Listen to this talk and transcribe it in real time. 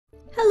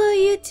Hello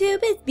YouTube,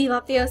 it's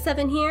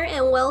Bebop07 here,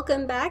 and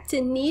welcome back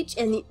to Niche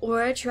and the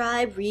Aura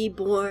Tribe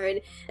Reborn.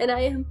 And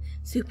I am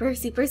super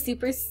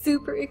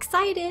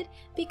excited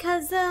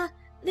because there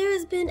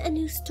has been a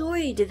new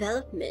story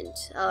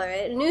development.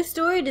 Alright, a new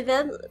story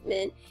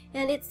development,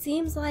 and it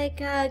seems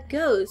like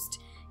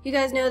Ghost. You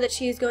guys know that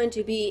she's going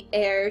to be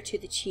heir to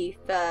the chief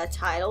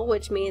title,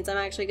 which means I'm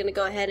actually going to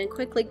go ahead and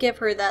quickly give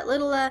her that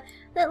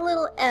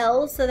little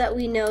L so that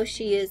we know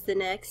she is the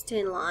next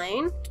in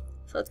line.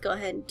 So let's go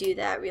ahead and do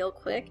that real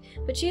quick.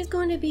 But she is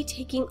going to be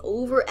taking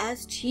over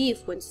as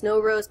chief when Snow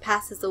Rose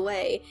passes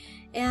away.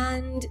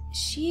 And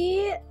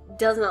she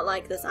does not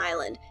like this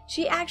island.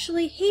 She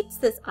actually hates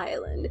this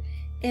island.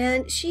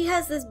 And she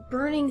has this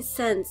burning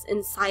sense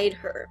inside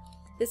her.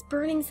 This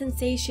burning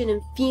sensation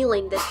and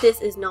feeling that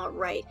this is not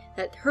right.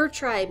 That her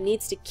tribe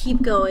needs to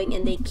keep going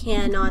and they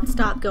cannot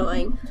stop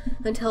going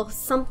until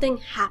something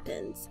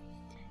happens.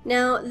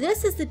 Now,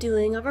 this is the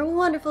doing of our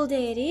wonderful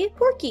deity,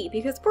 Porky,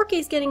 because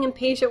Porky's getting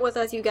impatient with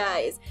us, you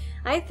guys.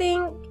 I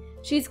think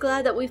she's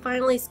glad that we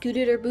finally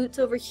scooted her boots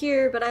over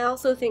here, but I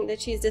also think that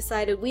she's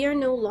decided we are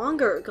no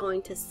longer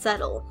going to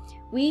settle.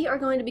 We are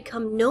going to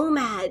become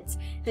nomads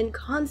and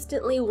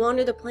constantly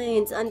wander the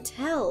plains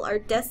until our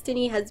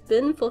destiny has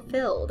been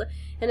fulfilled.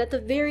 And at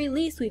the very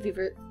least, we've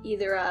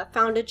either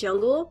found a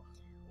jungle,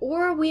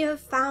 or we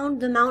have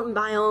found the mountain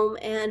biome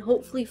and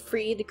hopefully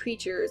freed the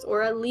creatures,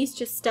 or at least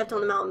just stepped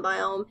on the mountain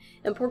biome,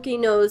 and Porky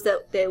knows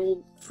that they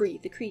will free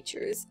the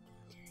creatures.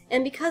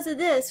 And because of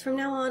this, from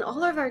now on,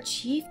 all of our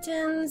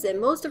chieftains and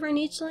most of our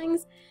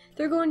nichelings,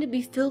 they're going to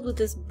be filled with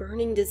this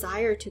burning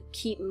desire to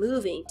keep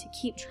moving, to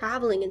keep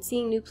traveling and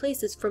seeing new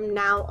places from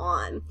now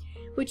on.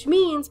 Which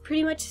means,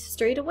 pretty much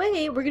straight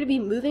away, we're going to be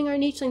moving our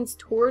nichelings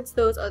towards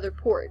those other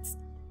ports.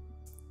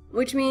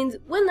 Which means,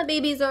 when the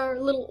babies are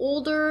a little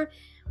older,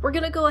 we're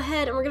going to go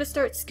ahead and we're going to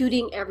start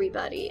scooting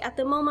everybody. At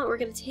the moment, we're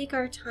going to take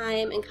our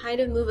time and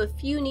kind of move a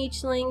few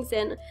nichelings,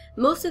 and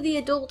most of the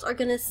adults are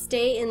going to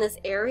stay in this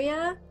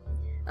area.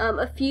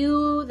 A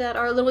few that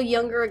are a little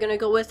younger are going to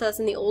go with us,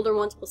 and the older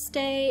ones will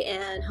stay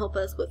and help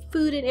us with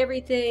food and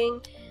everything.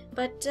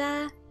 But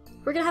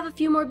we're going to have a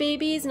few more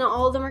babies, and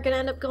all of them are going to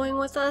end up going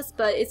with us,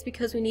 but it's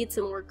because we need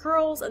some more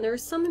girls, and there are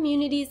some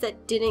immunities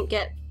that didn't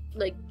get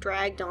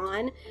dragged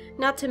on,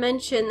 not to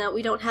mention that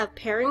we don't have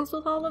pairings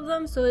with all of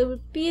them, so it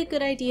would be a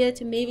good idea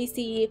to maybe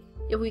see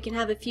if we can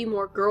have a few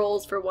more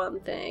girls for one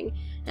thing,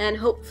 and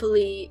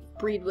hopefully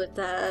breed with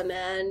them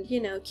and,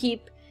 you know,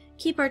 keep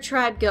our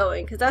tribe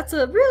going, because that's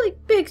a really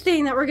big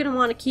thing that we're going to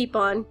want to keep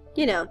on,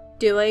 you know,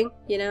 doing,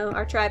 you know,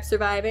 our tribe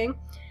surviving.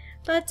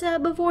 But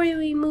before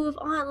we move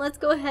on, let's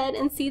go ahead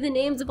and see the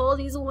names of all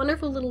these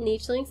wonderful little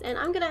nichelings, and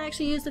I'm going to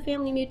actually use the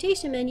family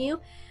mutation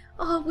menu.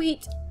 Oh,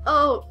 wait.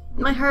 Oh,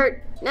 my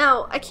heart.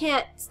 No, I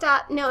can't.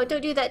 Stop. No,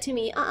 don't do that to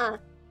me.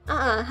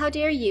 How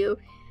dare you?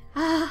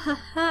 We're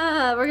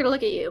gonna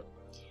look at you.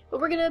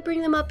 But we're gonna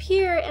bring them up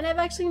here, and I've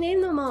actually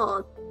named them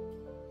all.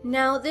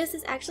 Now, this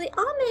is actually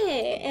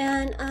Ame,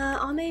 and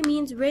Ame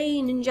means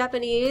rain in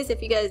Japanese,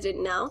 if you guys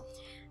didn't know.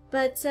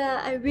 But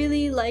I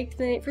really liked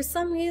the name. For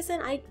some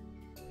reason, I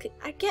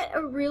get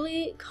a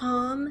really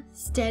calm,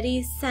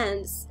 steady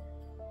sense,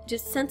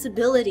 just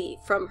sensibility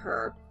from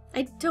her.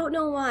 I don't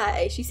know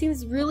why. She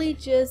seems really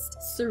just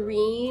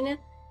serene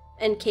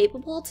and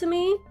capable to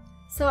me.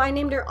 So I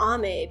named her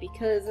Ame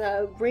because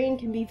rain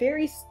can be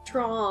very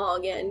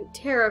strong and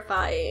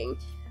terrifying.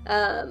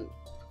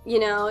 You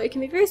know, it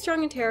can be very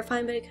strong and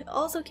terrifying, but it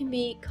also can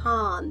be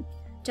calm,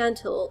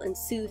 gentle, and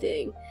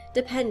soothing,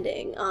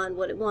 depending on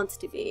what it wants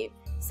to be.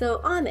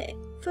 So Ame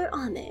for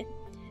Ame.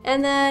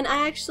 And then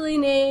I actually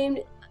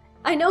named...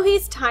 I know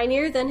he's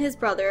tinier than his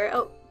brother.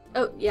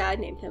 Oh yeah, I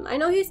named him. I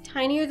know he's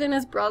tinier than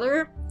his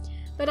brother,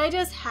 but I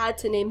just had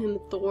to name him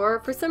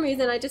Thor. For some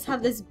reason, I just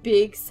have this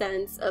big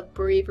sense of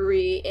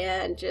bravery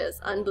and just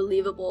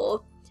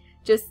unbelievable,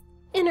 just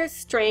inner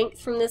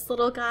strength from this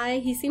little guy.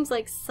 He seems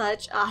like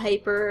such a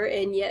hyper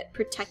and yet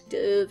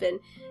protective and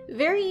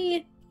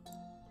very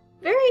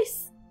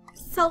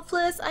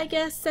selfless, I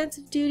guess, sense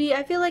of duty.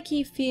 I feel like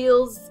he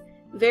feels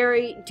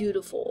very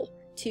dutiful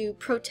to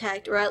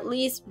protect or at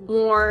least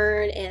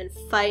warn and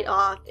fight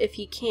off, if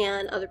he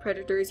can, other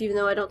predators, even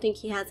though I don't think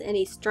he has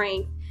any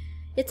strength.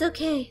 It's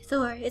okay,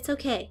 Thor, it's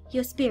okay.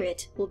 Your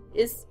spirit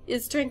is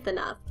strength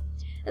enough.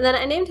 And then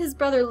I named his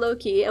brother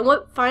Loki, and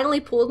what finally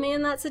pulled me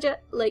in that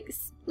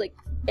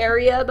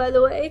area, by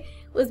the way,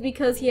 was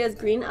because he has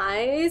green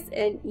eyes,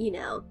 and, you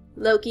know,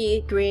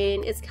 Loki,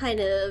 green, it's kind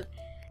of,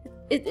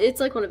 it's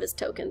like one of his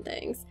token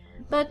things.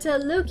 But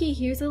Loki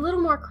here's a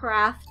little more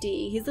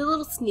crafty, he's a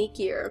little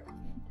sneakier.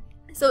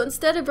 So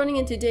instead of running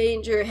into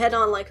danger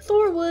head-on like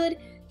Thor would,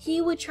 he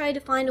would try to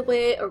find a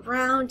way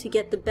around to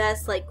get the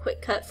best,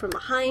 quick cut from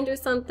behind or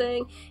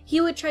something.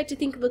 He would try to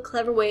think of a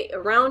clever way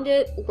around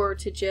it, or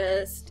to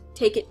just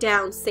take it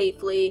down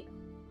safely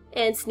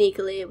and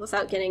sneakily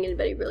without getting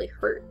anybody really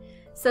hurt.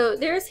 So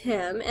there's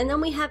him, and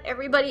then we have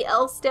everybody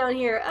else down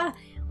here.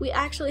 We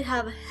actually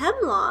have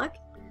Hemlock,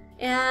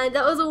 and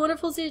that was a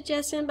wonderful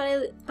suggestion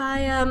by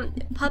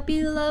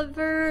Puppy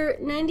Lover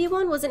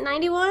 91. Was it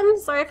 91?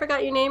 Sorry, I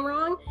forgot your name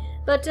wrong.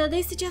 But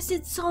they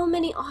suggested so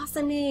many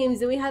awesome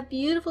names, and we have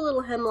beautiful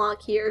little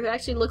Hemlock here, who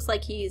actually looks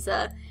like he's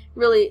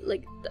really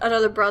like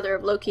another brother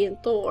of Loki and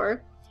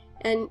Thor.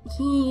 And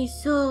he's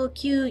so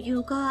cute,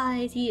 you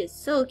guys. He is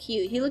so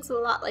cute. He looks a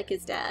lot like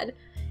his dad.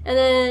 And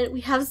then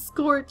we have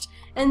Scorch.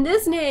 And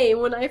this name,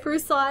 when I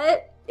first saw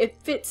it,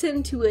 it fits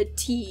him to a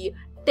T.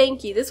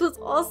 Thank you. This was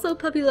also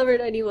Puppy Lover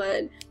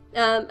 91.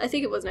 I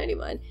think it was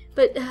 91.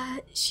 But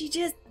she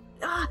just...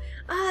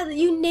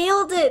 you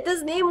nailed it.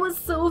 This name was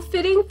so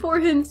fitting for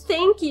him.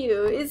 Thank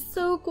you. It's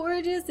so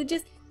gorgeous.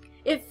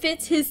 It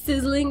fits his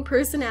sizzling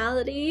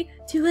personality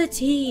to a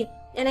T.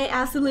 And I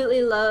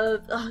absolutely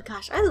love, oh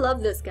gosh, I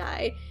love this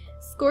guy.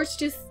 Scorch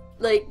just,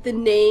 like, the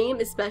name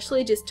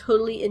especially just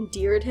totally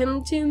endeared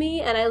him to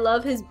me, and I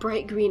love his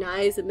bright green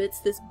eyes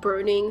amidst this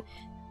burning,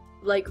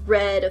 like,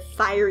 red of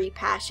fiery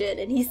passion,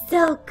 and he's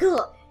so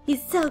cool.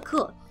 He's so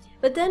cool.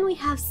 But then we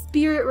have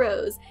Spirit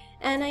Rose,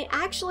 and I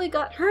actually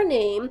got her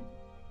name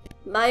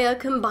by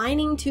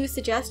combining two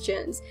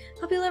suggestions.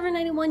 Puppy Lover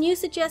 91, you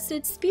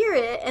suggested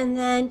Spirit, and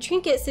then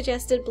Trinket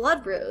suggested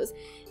Blood Rose.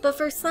 But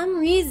for some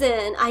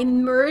reason, I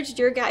merged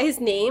your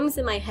guys' names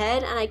in my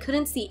head, and I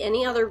couldn't see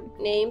any other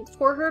name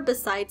for her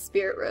besides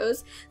Spirit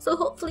Rose. So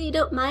hopefully you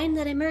don't mind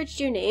that I merged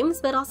your names,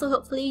 but also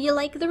hopefully you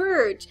like the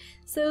merge.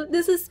 So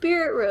this is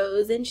Spirit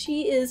Rose, and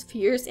she is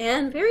fierce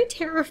and very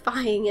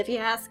terrifying, if you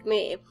ask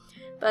me.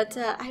 But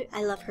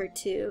I love her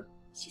too.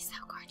 She's so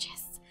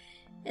gorgeous.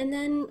 And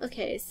then,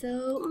 okay,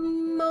 so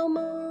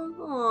Momo.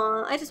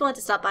 Aw, I just wanted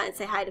to stop by and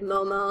say hi to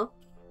Momo.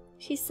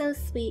 She's so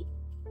sweet.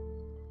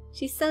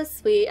 She's so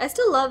sweet. I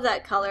still love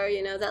that color,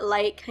 you know, that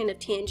light kind of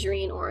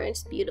tangerine orange.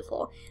 It's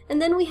beautiful.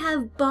 And then we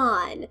have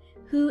Bon,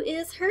 who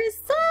is her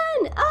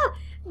son.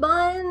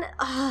 Bon,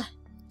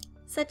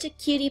 such a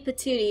cutie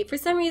patootie. For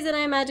some reason, I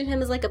imagine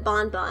him as like a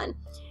bonbon.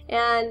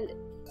 And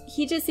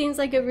he just seems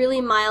like a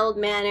really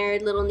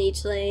mild-mannered little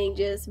nicheling,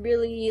 just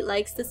really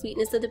likes the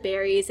sweetness of the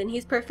berries, and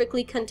he's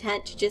perfectly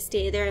content to just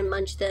stay there and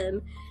munch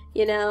them.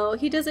 You know,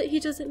 he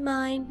doesn't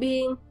mind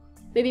being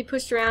maybe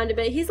pushed around a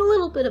bit. He's a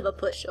little bit of a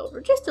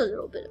pushover, just a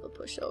little bit of a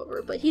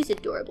pushover, but he's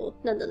adorable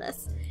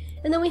nonetheless.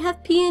 And then we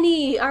have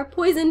Peony, our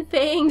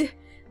poison-fanged.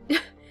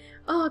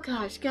 Oh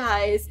gosh,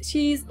 guys,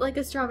 she's like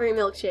a strawberry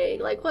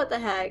milkshake. Like, what the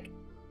heck?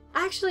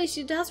 Actually,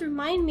 she does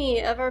remind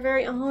me of our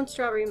very own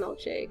strawberry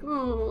milkshake.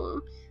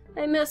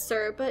 I miss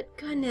her, but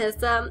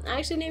goodness, I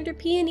actually named her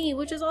Peony,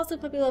 which is also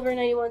Puppy Lover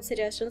 91's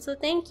suggestion, so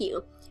thank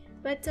you.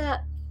 But,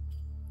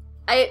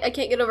 I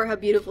can't get over how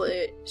beautiful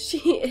she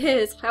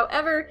is.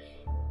 However,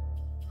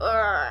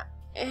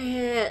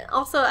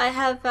 also I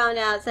have found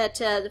out that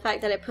the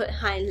fact that I put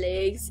hind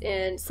legs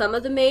in some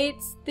of the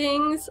mates'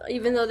 things,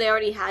 even though they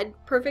already had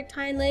perfect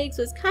hind legs,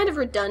 was kind of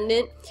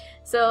redundant.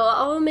 So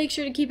I'll make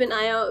sure to keep an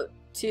eye out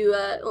to,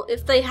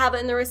 if they have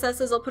it in the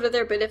recesses, I'll put it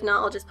there, but if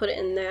not, I'll just put it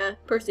in the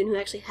person who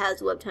actually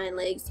has webbed hind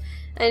legs.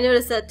 I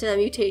noticed that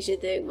mutation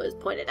thing was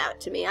pointed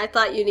out to me. I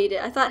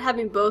thought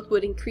having both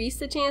would increase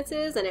the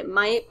chances, and it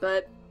might,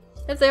 but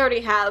if they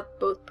already have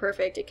both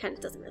perfect, it kind of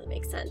doesn't really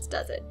make sense,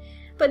 does it?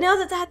 But now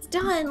that that's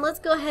done, let's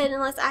go ahead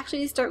and let's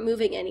actually start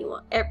moving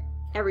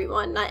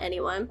everyone, not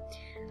anyone.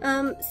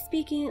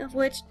 Speaking of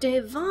which,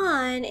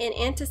 Devon and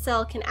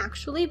Anticell can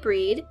actually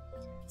breed.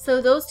 So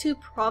those two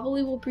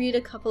probably will breed a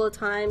couple of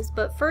times,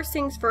 but first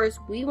things first,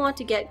 we want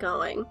to get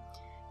going.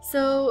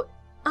 So,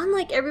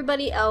 unlike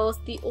everybody else,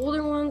 the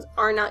older ones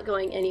are not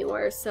going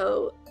anywhere,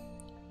 so...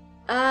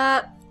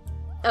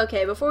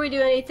 okay, before we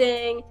do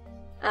anything,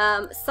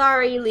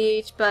 sorry,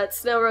 Leech, but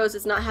Snow Rose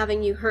is not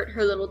having you hurt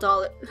her little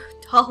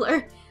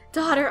daughter,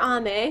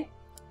 Ame.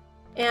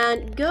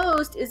 And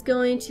Ghost is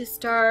going to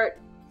start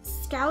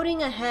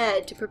scouting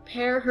ahead to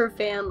prepare her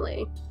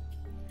family.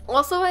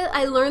 Also,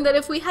 I learned that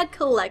if we had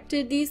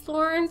collected these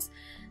thorns,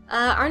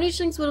 our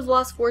nichelings would have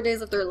lost 4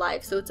 days of their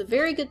life, so it's a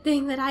very good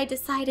thing that I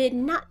decided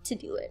not to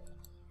do it.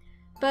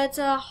 But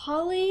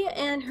Holly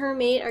and her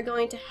mate are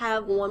going to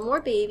have one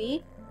more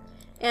baby,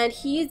 and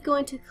he is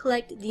going to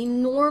collect the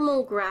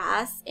normal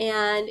grass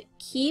and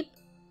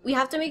we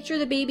have to make sure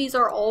the babies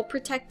are all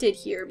protected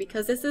here,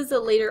 because this is a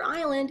later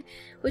island,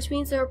 which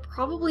means there are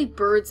probably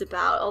birds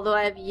about, although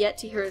I have yet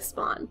to hear a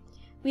spawn.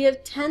 We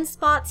have 10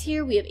 spots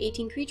here, we have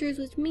 18 creatures,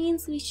 which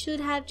means we should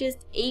have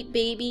just 8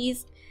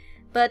 babies.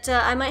 But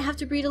I might have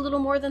to breed a little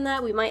more than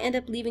that. We might end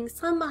up leaving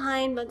some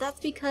behind, but that's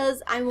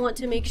because I want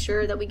to make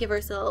sure that we give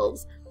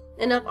ourselves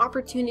enough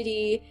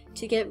opportunity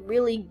to get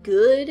really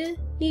good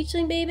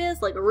nicheling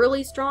babies, like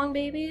really strong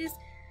babies.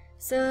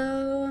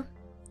 So,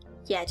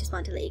 yeah, I just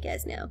wanted to let you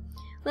guys know.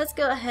 Let's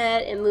go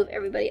ahead and move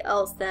everybody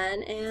else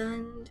then,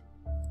 and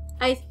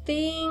I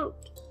think...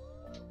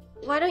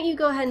 Why don't you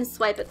go ahead and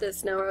swipe at this,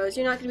 Snow Rose?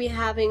 You're not going to be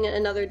having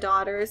another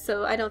daughter,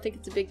 so I don't think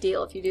it's a big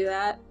deal if you do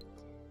that.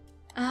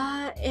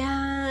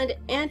 And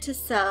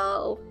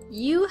Anticell,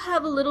 you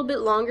have a little bit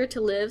longer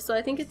to live, so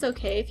I think it's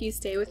okay if you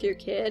stay with your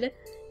kid.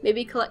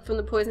 Maybe collect from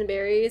the poison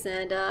berries,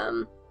 and,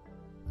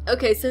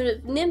 okay, so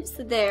if Nymph's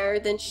there,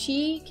 then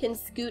she can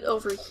scoot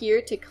over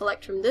here to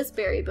collect from this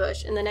berry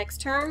bush in the next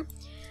turn.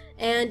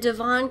 And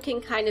Devon can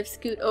kind of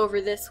scoot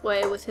over this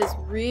way with his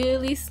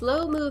really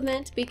slow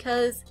movement,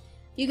 because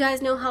You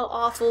guys know how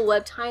awful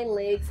webbed hind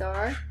legs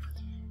are.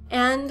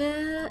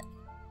 And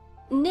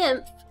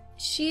Nymph,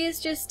 she is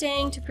just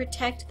staying to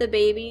protect the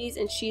babies,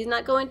 and she's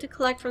not going to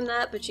collect from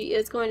that, but she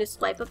is going to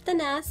swipe up the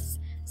nests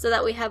so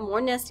that we have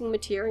more nesting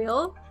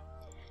material.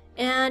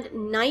 And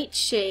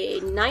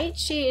Nightshade.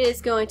 Nightshade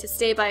is going to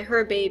stay by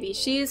her baby.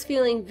 She is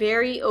feeling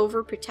very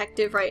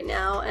overprotective right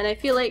now, and I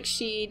feel like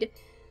she'd...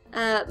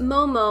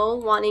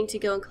 Momo, wanting to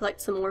go and collect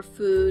some more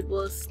food,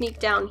 will sneak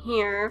down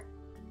here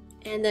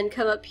and then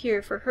come up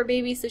here for her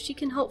baby so she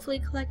can hopefully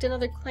collect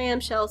another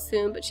clamshell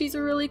soon, but she's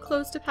really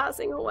close to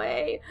passing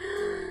away.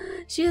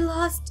 She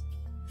lost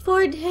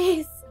 4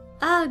 days.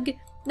 Ugh.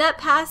 That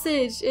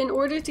passage in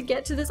order to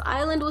get to this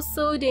island was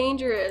so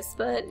dangerous,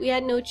 but we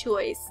had no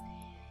choice.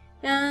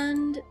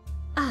 And,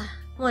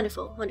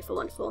 wonderful, wonderful,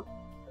 wonderful.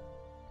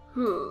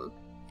 I'm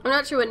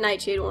not sure what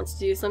Nightshade wants to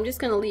do, so I'm just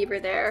gonna leave her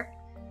there.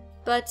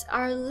 But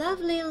our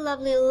lovely,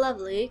 lovely,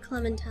 lovely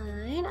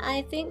Clementine,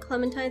 I think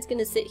Clementine's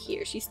gonna sit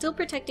here. She's still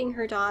protecting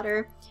her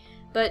daughter,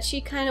 but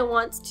she kind of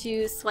wants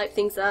to swipe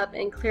things up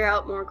and clear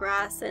out more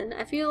grass, and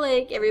I feel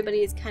like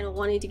everybody is kind of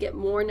wanting to get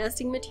more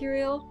nesting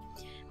material.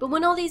 But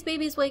when all these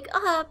babies wake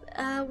up,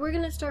 we're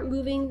gonna start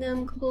moving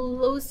them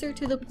closer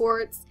to the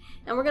ports,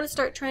 and we're gonna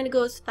start trying to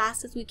go as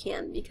fast as we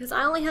can, because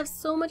I only have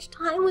so much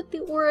time with the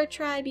Aura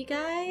tribe, you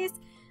guys.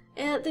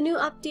 And the new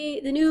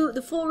update,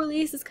 the full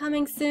release is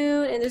coming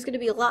soon, and there's going to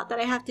be a lot that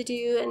I have to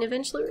do, and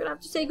eventually we're going to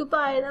have to say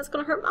goodbye, and that's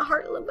going to hurt my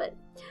heart a little bit.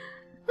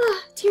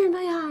 Tear in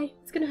my eye.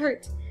 It's going to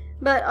hurt.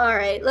 But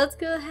alright, let's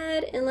go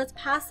ahead and let's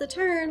pass the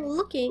turn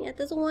looking at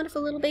this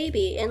wonderful little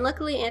baby. And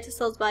luckily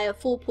Anticel's by a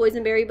full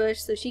poisonberry bush,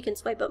 so she can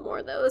swipe up more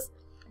of those.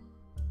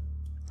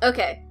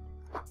 Okay.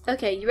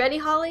 Okay, you ready,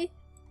 Holly?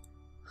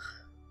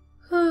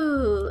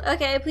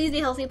 Okay, please be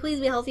healthy, please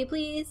be healthy,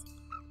 please.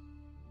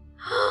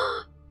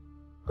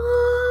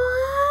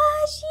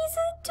 Oh, she's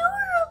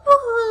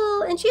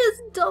adorable! And she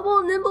has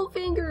double nimble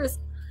fingers.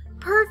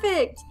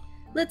 Perfect!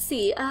 Let's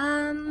see,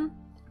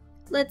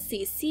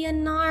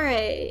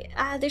 Cianare.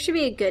 There should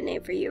be a good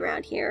name for you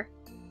around here.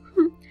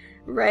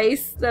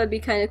 Rice, that'd be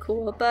kind of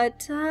cool, but,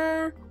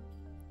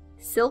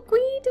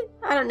 Silkweed?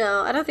 I don't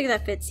know, I don't think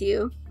that fits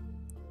you.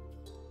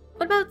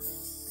 What about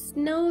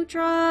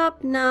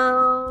Snowdrop?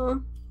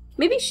 No.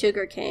 Maybe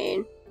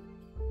Sugarcane.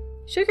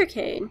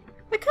 Sugarcane.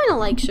 I kind of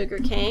like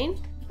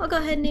Sugarcane. I'll go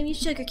ahead and name you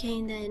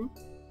Sugarcane then.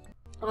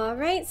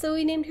 Alright, so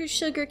we named her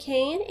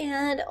Sugarcane,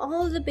 and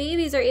all of the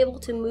babies are able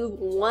to move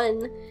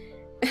one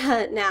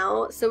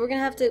now, so we're gonna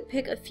have to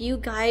pick a few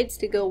guides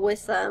to go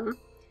with them.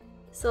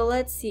 So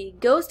let's see,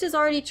 Ghost is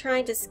already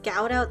trying to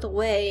scout out the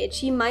way, and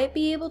she might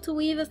be able to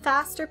weave a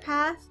faster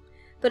path,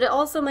 but it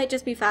also might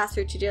just be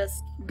faster to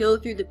just go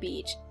through the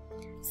beach.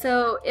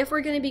 So if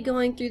we're gonna be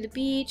going through the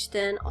beach,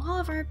 then all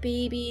of our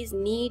babies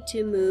need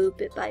to move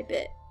bit by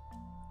bit.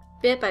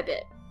 Bit by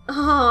bit.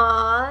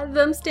 Aww,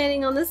 them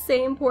standing on the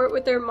same port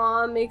with their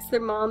mom makes their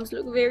moms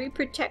look very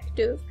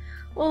protective.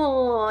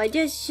 Oh,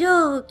 just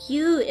so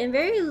cute, and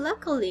very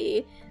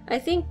luckily, I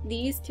think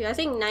these two, I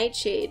think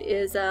Nightshade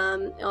is,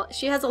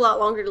 she has a lot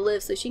longer to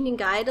live, so she can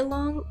guide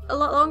along a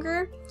lot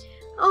longer.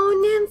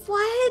 Oh, Nymph,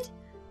 what?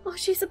 Oh,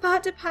 she's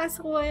about to pass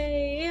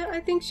away. I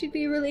think she'd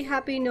be really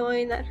happy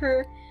knowing that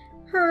her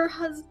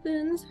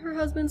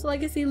husband's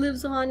legacy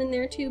lives on in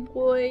their 2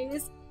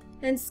 boys.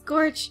 And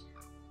Scorch,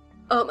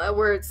 oh my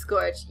word,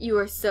 Scorch, you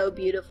are so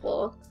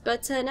beautiful.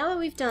 But now that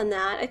we've done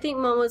that, I think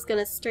Momo's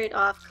gonna straight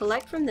off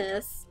collect from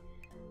this,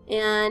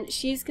 and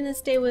she's gonna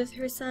stay with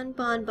her son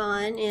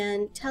Bonbon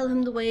and tell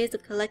him the ways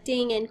of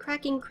collecting and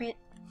cracking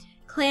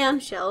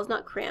clamshells,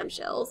 not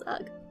cramshells,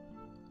 ugh.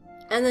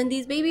 And then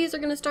these babies are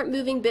gonna start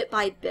moving bit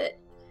by bit.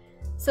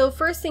 So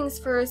first things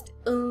first,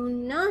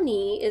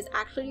 Unani is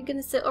actually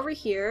gonna sit over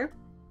here.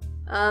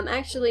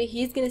 Actually,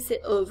 he's gonna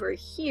sit over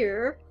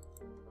here.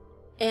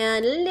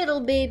 And little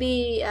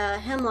baby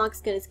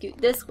Hemlock's gonna scoot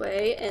this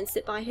way and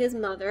sit by his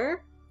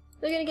mother.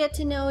 They're gonna get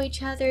to know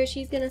each other.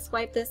 She's gonna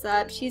swipe this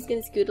up. She's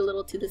gonna scoot a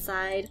little to the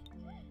side.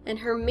 And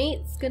her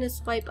mate's gonna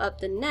swipe up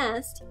the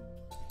nest.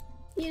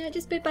 You know,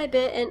 just bit by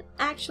bit. And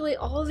actually,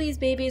 all of these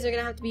babies are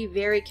gonna have to be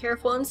very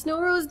careful. And Snow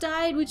Rose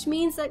died, which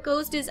means that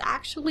Ghost is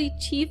actually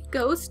Chief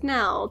Ghost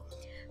now.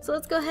 So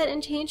let's go ahead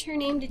and change her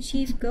name to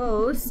Chief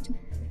Ghost.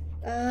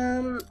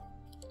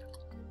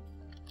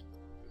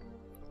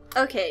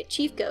 Okay,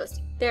 Chief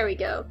Ghost. There we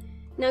go.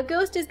 Now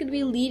Ghost is going to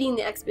be leading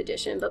the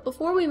expedition, but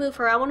before we move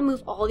her, I want to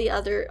move all the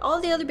other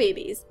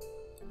babies.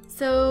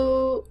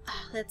 So,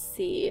 let's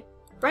see.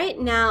 Right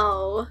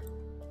now,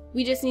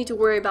 we just need to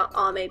worry about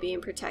Ame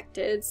being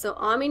protected. So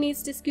Ame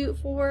needs to scoot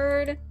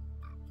forward,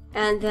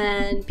 and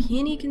then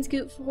Peony can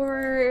scoot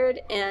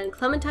forward, and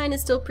Clementine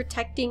is still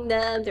protecting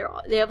them.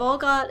 They have all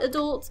got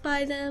adults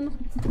by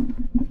them.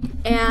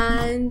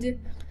 And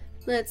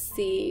let's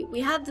see.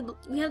 We have the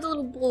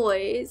little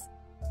boys.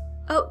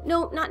 Oh,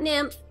 no, not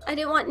Nymph. I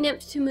didn't want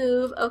Nymph to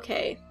move.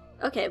 Okay.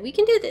 Okay, we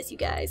can do this, you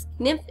guys.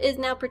 Nymph is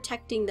now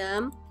protecting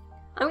them.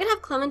 I'm gonna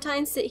have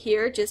Clementine sit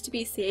here just to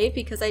be safe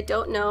because I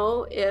don't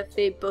know if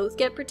they both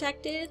get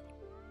protected.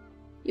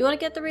 You wanna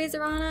get the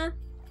Razorana?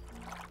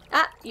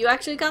 Ah, you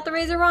actually got the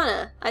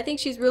Razorana. I think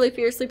she's really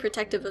fiercely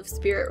protective of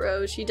Spirit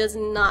Rose. She does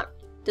not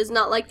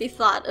like the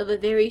thought of a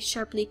very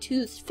sharply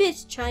toothed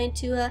fish trying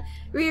to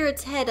rear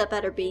its head up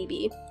at her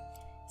baby.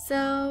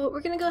 So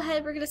we're gonna go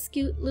ahead, we're gonna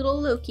scoot little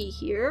Loki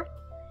here.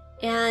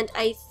 And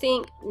I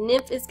think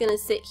Nymph is gonna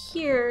sit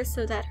here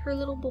so that her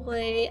little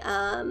boy,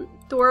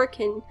 Thor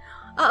can...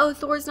 Uh-oh,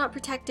 Thor's not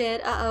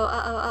protected.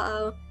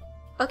 Uh-oh.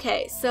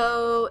 Okay,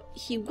 so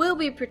he will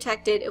be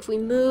protected if we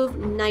move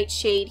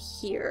Nightshade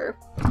here.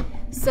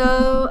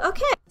 So,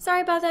 okay.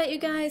 Sorry about that, you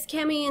guys.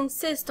 Cammy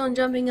insists on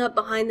jumping up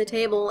behind the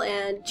table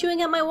and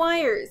chewing at my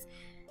wires.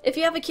 If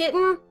you have a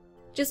kitten,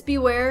 just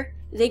beware.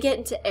 They get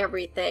into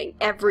everything.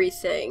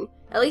 Everything.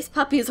 At least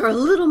puppies are a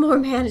little more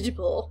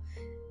manageable.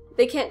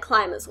 They can't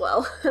climb as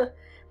well.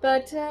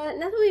 But now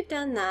that we've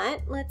done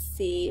that, let's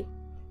see.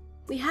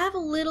 We have a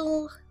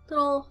little,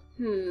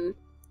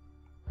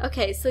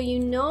 Okay, so you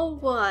know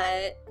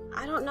what?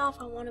 I don't know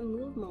if I want to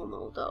move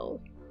Momo, though.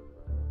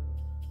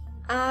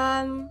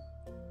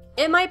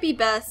 It might be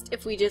best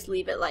if we just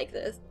leave it like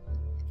this.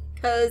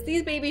 Because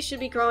these babies should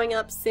be growing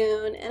up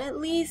soon, and at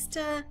least,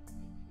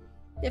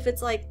 if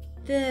it's like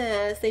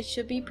this, they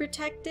should be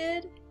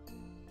protected.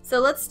 So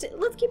let's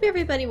keep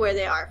everybody where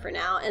they are for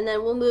now, and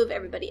then we'll move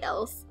everybody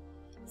else.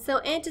 So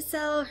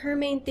Anticell, her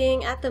main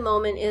thing at the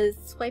moment is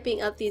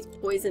swiping up these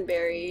poison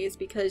berries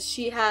because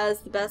she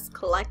has the best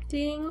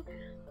collecting,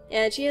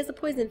 and she has the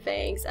poison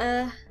fangs.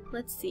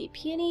 Let's see,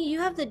 Peony, you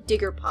have the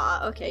digger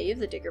paw. Okay, you have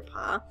the digger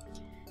paw.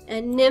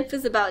 And Nymph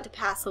is about to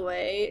pass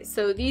away,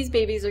 so these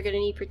babies are gonna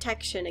need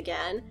protection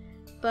again.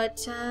 But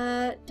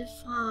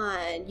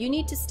Devon, you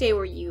need to stay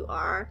where you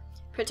are.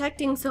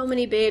 Protecting so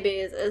many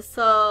babies is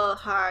so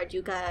hard,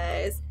 you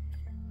guys.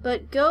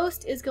 But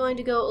Ghost is going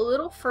to go a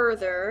little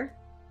further.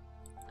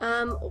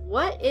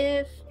 What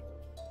if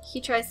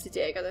he tries to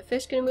dig? Are the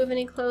fish gonna move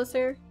any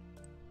closer?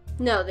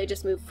 No, they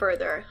just move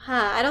further.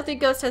 I don't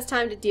think Ghost has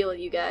time to deal with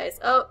you guys.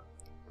 Oh,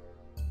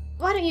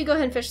 why don't you go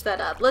ahead and fish that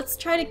up? Let's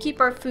try to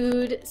keep our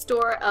food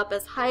store up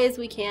as high as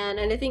we can,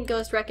 and I think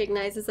Ghost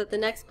recognizes that the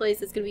next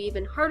place is gonna be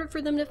even harder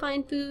for them to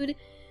find food.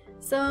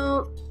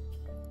 So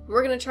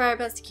we're gonna try our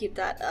best to keep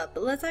that up.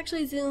 But let's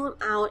actually zoom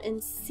out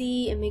and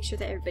see and make sure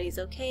that everybody's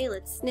okay.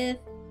 Let's sniff.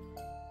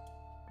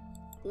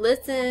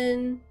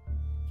 Listen.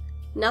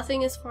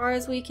 Nothing as far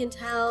as we can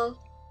tell.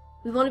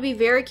 We want to be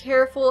very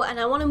careful, and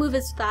I want to move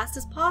as fast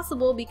as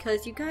possible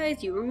because you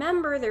guys, you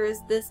remember there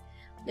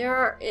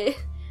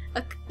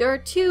are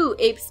 2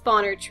 ape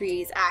spawner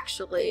trees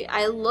actually.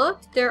 I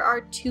looked, there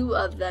are 2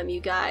 of them,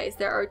 you guys.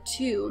 There are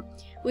 2,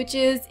 which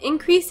is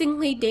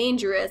increasingly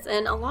dangerous,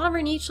 and a lot of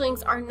our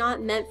nichelings are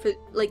not meant for,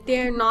 like,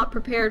 they're not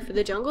prepared for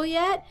the jungle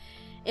yet.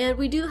 And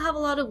we do have a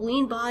lot of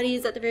lean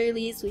bodies at the very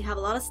least. We have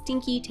a lot of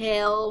stinky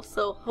tail,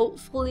 so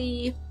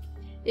hopefully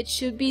it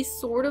should be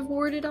sort of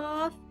warded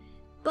off,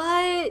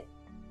 but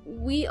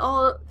we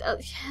all,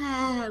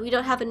 we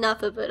don't have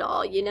enough of it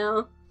all, you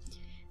know?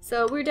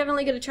 So we're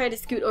definitely going to try to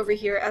scoot over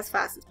here as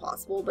fast as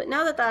possible. But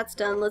now that that's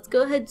done, let's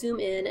go ahead, zoom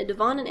in, and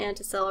Devon and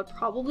Anticell are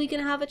probably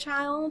going to have a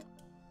child.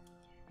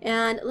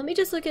 And let me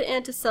just look at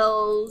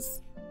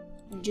Anticell's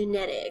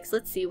genetics.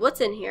 Let's see,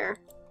 what's in here?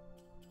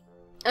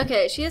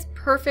 Okay, she has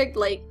perfect,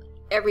 like,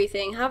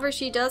 everything. However,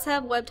 she does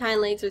have webbed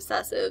hind legs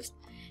recessives.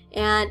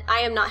 And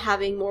I am not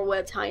having more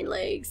webbed hind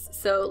legs.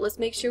 So let's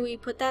make sure we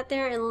put that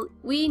there. And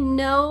we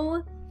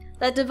know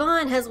that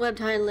Devon has webbed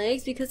hind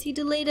legs because he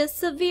delayed us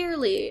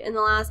severely in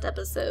the last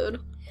episode.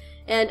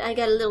 And I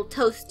got a little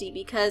toasty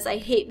because I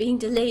hate being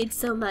delayed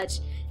so much.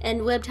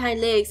 And webbed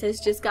hind legs has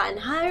just gotten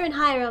higher and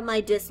higher on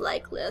my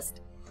dislike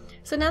list.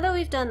 So now that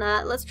we've done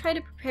that, let's try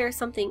to prepare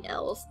something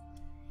else.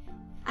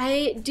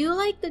 I do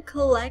like the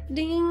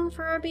collecting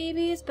for our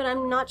babies, but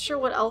I'm not sure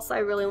what else I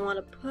really want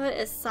to put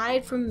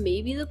aside from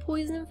maybe the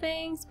poison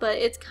fangs, but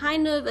it's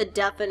kind of a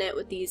definite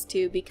with these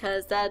 2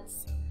 because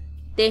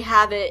they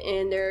have it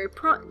in their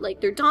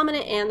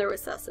dominant and their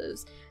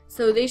recessives.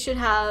 So they should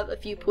have a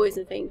few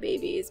poison fang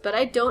babies, but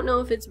I don't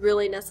know if it's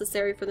really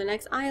necessary for the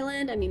next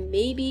island. I mean,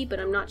 maybe, but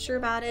I'm not sure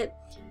about it.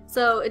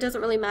 So it doesn't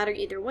really matter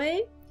either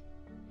way.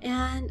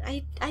 And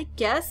I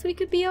guess we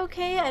could be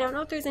okay. I don't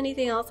know if there's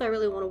anything else I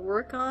really want to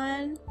work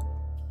on.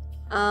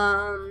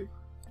 I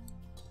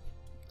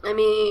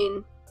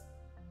mean,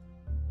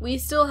 we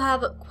still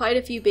have quite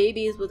a few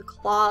babies with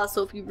Claw,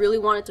 so if we really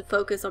wanted to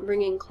focus on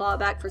bringing Claw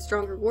back for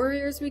stronger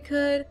warriors, we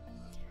could.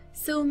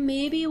 So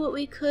maybe what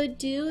we could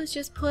do is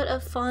just put a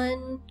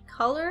fun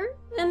color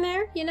in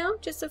there, you know?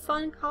 Just a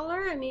fun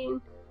color. I mean,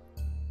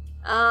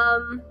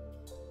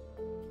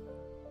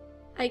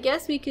 I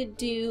guess we could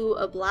do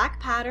a black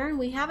pattern.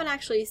 We haven't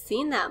actually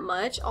seen that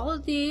much. All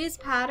of these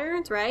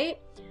patterns, right?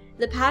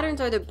 The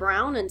patterns are the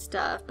brown and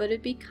stuff, but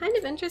it'd be kind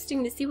of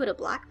interesting to see what a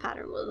black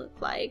pattern would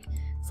look like.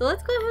 So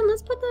let's go ahead and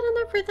let's put that in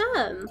there for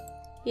them.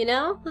 You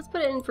know? Let's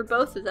put it in for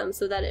both of them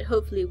so that it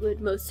hopefully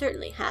would most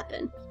certainly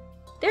happen.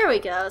 There we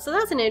go. So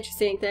that's an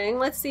interesting thing.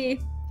 Let's see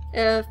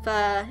if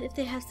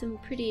they have some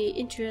pretty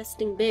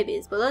interesting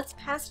babies. But let's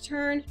pass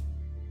turn.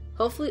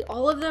 Hopefully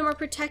all of them are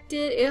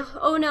protected.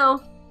 Oh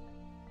no.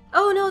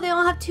 Oh no, they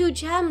all have 2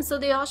 gems, so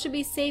they all should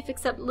be safe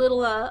except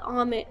little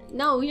Ame.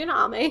 No, you're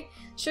not Ame.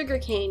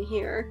 Sugarcane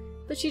here.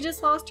 But she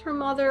just lost her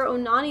mother.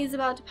 Onani's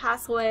about to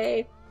pass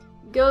away.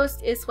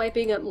 Ghost is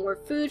swiping up more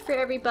food for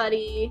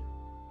everybody.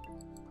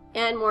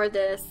 And more of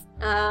this.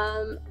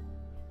 Well,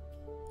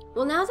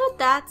 now that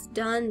that's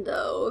done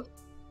though,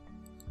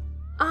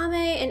 Ame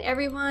and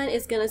everyone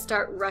is gonna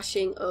start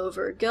rushing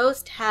over.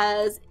 Ghost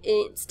has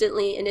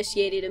instantly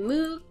initiated a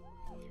move.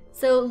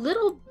 So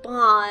little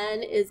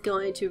Bon is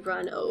going to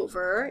run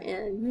over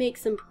and make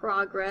some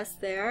progress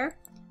there.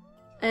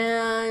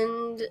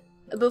 And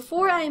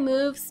before I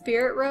move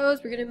Spirit Rose,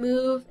 we're going to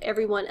move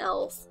everyone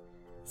else.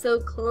 So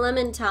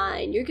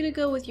Clementine, you're going to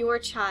go with your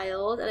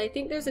child, and I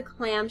think there's a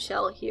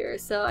clamshell here,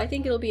 so I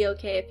think it'll be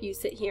okay if you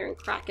sit here and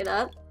crack it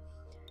up.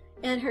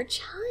 And her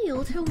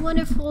child, her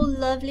wonderful,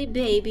 lovely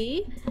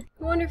baby,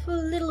 wonderful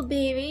little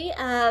baby,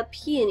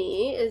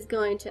 Peony, is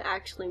going to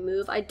actually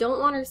move. I don't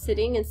want her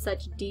sitting in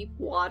such deep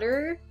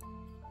water,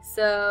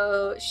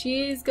 so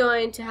she's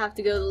going to have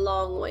to go the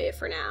long way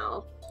for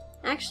now.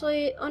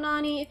 Actually,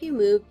 Onani, if you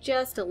move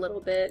just a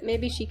little bit,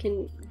 maybe she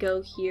can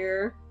go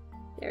here.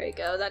 There we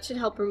go. That should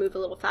help her move a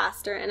little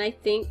faster, and I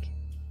think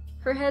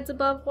her head's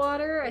above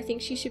water. I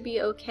think she should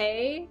be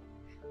okay.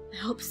 I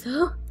hope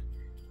so.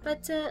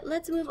 But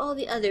let's move all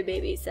the other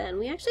babies then.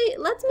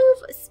 Let's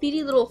move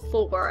speedy little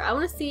Thor. I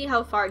want to see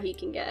how far he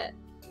can get.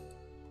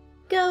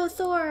 Go,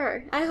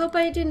 Thor! I hope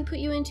I didn't put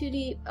you in too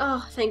deep.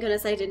 Oh, thank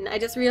goodness I didn't. I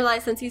just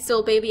realized since he's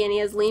still a baby and he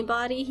has lean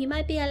body, he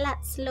might be a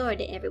lot slower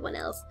than everyone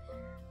else.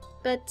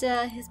 But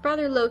his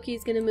brother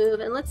Loki's gonna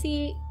move, and let's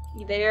see.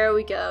 There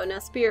we go. Now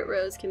Spirit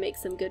Rose can make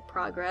some good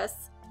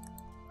progress.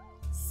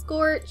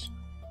 Scorch,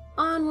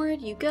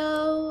 onward you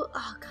go.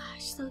 Oh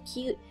gosh, so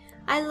cute.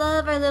 I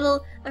love our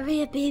little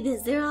array of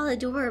babies. They're all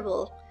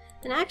adorable.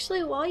 And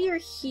actually, while you're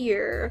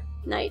here,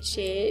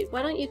 Nightshade,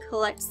 why don't you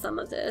collect some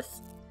of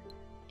this?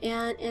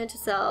 And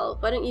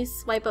Anticel, why don't you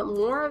swipe up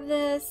more of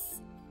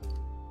this?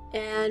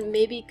 And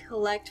maybe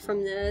collect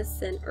from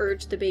this and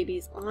urge the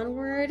babies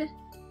onward.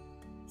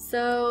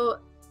 So,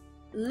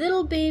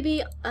 little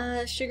baby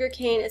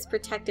Sugarcane is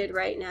protected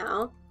right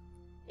now.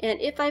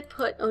 And if I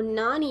put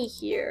Onani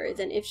here,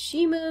 then if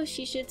she moves,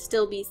 she should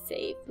still be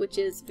safe, which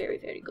is very,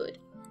 very good.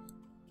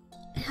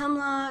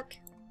 Hemlock.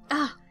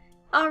 Ah,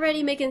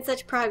 already making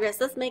such progress.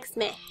 This makes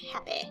me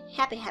happy.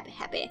 Happy, happy,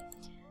 happy.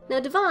 Now,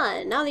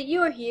 Devon, now that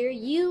you're here,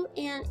 you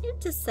and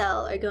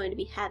Anticel are going to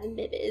be having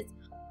babies.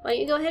 Why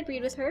don't you go ahead and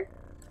breed with her?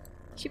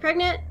 She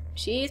pregnant?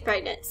 She's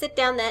pregnant. Sit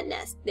down that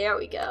nest. There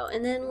we go.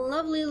 And then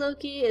lovely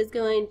Loki is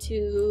going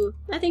to...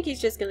 I think he's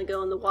just going to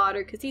go in the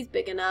water because he's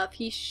big enough.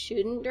 He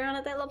shouldn't drown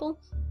at that level.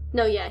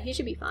 No, yeah, he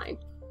should be fine.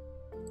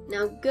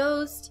 Now,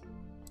 Ghost,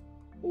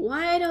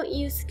 why don't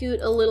you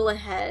scoot a little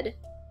ahead?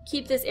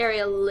 Keep this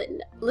area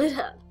lit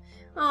up.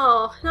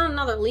 Oh, not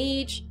another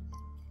leech.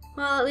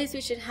 Well, at least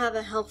we should have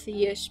a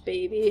healthy-ish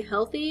baby.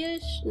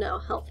 Healthy-ish? No,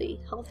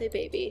 healthy. Healthy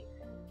baby.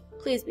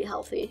 Please be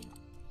healthy.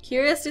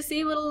 Curious to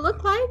see what it'll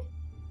look like?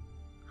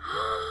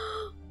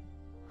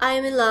 I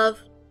am in love.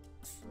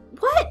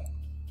 What?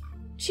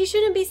 She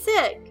shouldn't be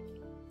sick.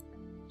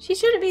 She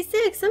shouldn't be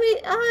sick. Somebody...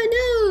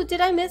 Oh, no.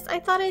 Did I miss? I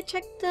thought I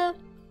checked the...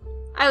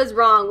 I was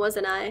wrong,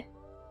 wasn't I?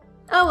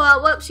 Oh,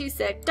 well, whoop, she's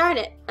sick. Darn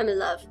it. I'm in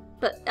love.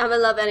 But I'm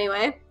in love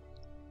anyway.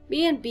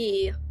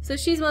 B&B. So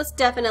she's most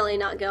definitely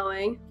not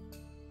going.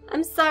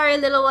 I'm sorry,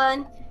 little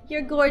one.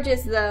 You're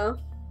gorgeous, though.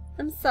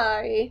 I'm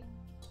sorry.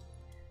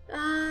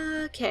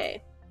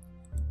 Okay.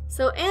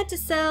 So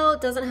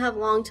Anticel doesn't have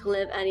long to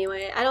live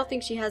anyway. I don't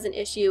think she has an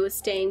issue with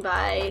staying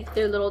by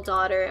their little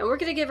daughter. And we're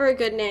going to give her a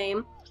good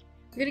name.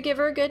 We're going to give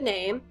her a good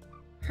name.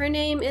 Her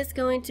name is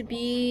going to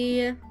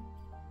be...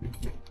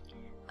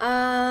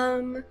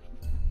 Okay.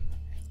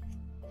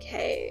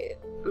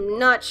 I'm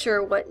not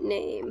sure what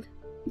name,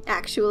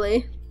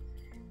 actually.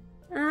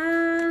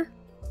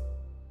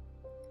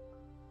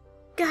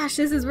 Gosh,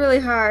 this is really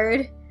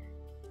hard.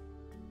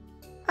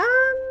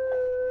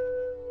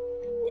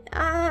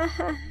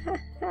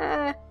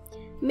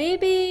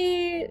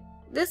 Maybe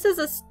this is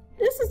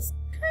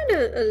kind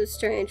of a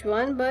strange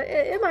one, but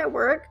it might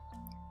work.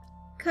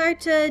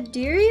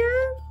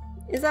 Cartadiria?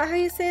 Is that how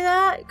you say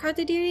that?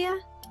 Cartadiria?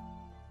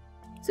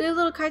 So we have a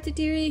little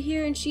Cartadiria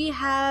here, and she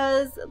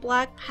has a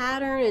black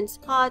pattern and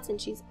spots, and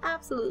she's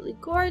absolutely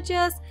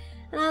gorgeous.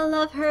 And I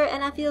love her,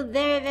 and I feel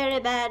very, very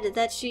bad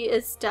that she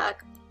is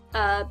stuck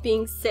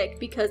being sick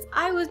because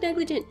I was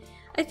negligent.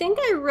 I think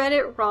I read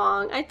it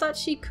wrong. I thought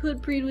she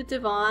could breed with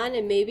Devon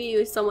and maybe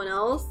with someone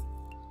else.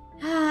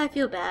 I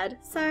feel bad.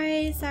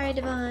 Sorry,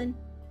 Devon.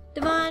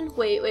 Devon,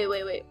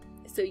 wait.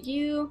 So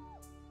you...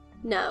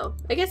 No.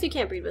 I guess you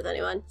can't breed with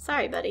anyone.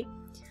 Sorry, buddy.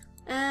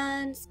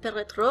 And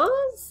Spirit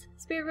Rose?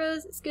 Spirit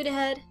Rose, scoot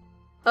ahead.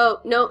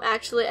 Oh, no,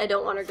 actually, I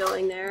don't want her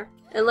going there.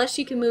 Unless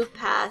she can move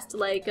past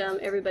like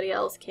everybody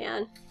else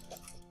can.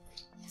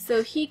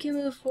 So he can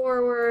move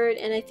forward,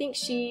 and I think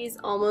she's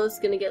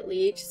almost gonna get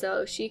leech,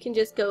 so she can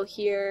just go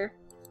here.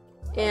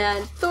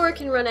 And Thor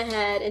can run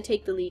ahead and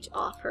take the leech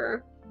off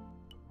her.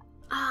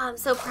 Ah, I'm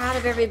so proud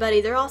of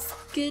everybody. They're all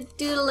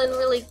skedoodling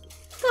really...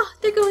 Oh,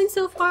 they're going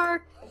so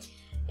far.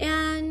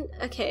 And,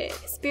 okay,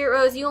 Spirit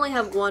Rose, you only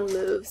have one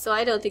move, so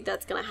I don't think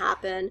that's gonna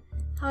happen.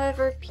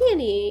 However,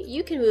 Peony,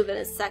 you can move in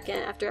a second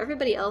after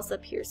everybody else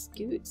up here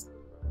scoots.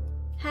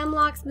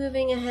 Hemlock's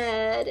moving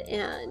ahead,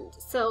 and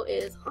so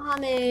is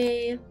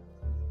Ame.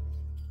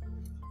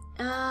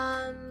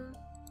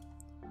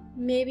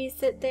 Maybe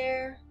sit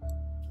there.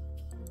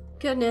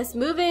 Goodness,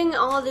 moving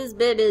all these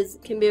babies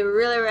can be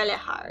really, really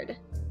hard.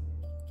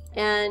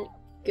 And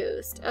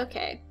Ghost,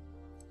 okay.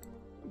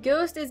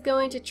 Ghost is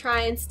going to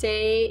try and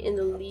stay in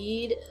the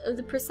lead of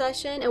the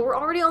procession, and we're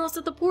already almost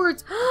at the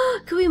ports.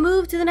 Could we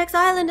move to the next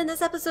island in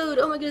this episode?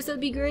 Oh my goodness, that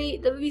would be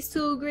great. That would be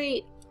so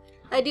great.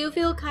 I do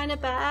feel kind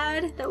of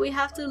bad that we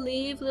have to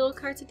leave little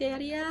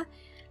Cartaderia,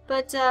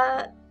 but,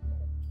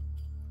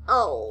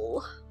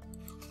 oh,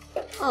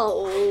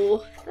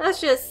 that's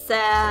just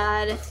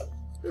sad.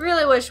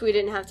 Really wish we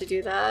didn't have to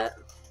do that.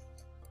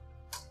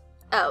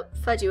 Oh,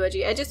 fudgy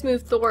wudgy. I just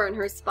moved Thor in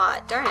her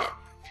spot. Darn it.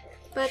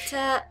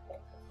 But,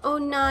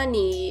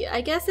 Onani.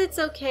 I guess it's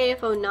okay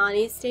if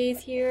Onani stays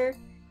here.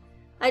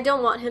 I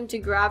don't want him to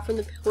grab from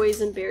the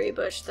poison berry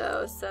bush,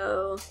 though,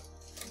 so...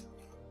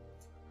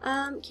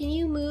 can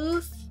you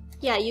move?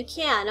 Yeah, you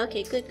can.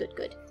 Okay,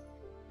 good.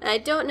 I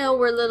don't know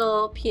where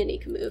little Peony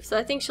can move, so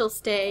I think she'll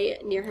stay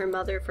near her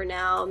mother for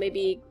now.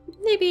 Maybe,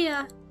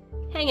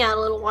 hang out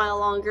a little while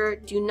longer.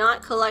 Do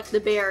not collect the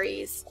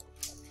berries.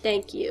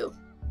 Thank you.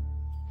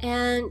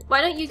 And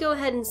why don't you go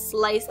ahead and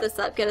slice this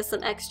up, get us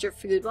some extra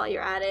food while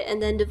you're at it, and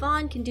then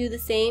Devon can do the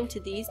same to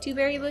these two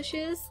berry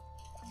bushes.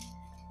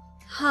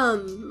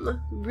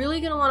 Really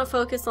gonna want to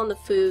focus on the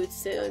food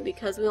soon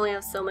because we only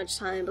have so much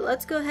time, but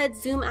let's go ahead,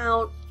 zoom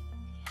out,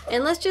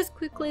 and let's just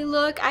quickly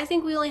look. I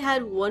think we only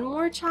had one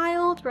more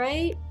child,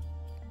 right?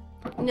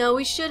 No,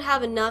 we should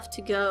have enough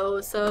to go,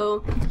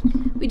 so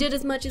we did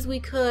as much as we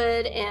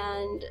could,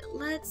 and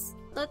let's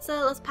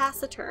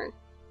pass the turn.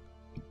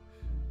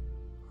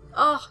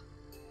 Oh.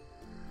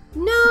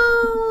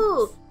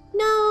 No!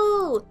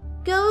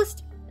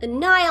 Ghost,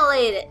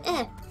 annihilate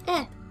it!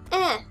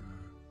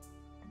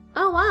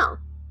 Oh, wow.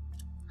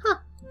 Huh.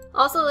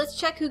 Also, let's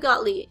check who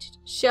got leeched.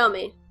 Show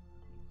me.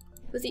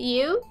 Was it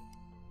you?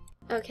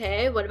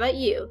 Okay, what about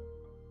you?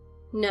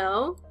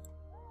 No?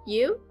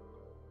 You?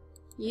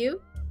 You?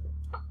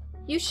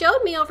 You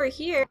showed me over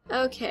here.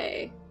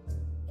 Okay.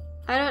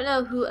 I don't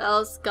know who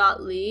else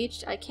got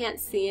leeched. I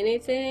can't see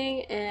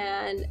anything,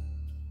 and...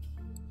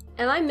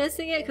 Am I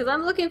missing it? Because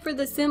I'm looking for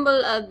the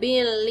symbol of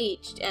being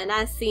leeched, and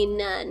I see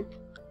none.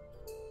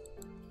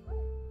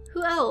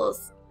 Who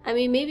else? I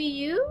mean, maybe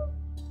you?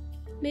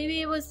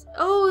 Maybe it was...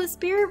 Oh,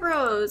 Spirit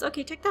Rose!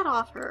 Okay, check that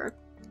off her.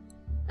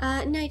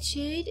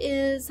 Nightshade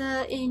is,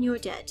 in your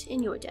debt.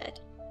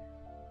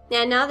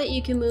 Now that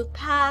you can move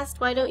past,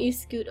 why don't you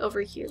scoot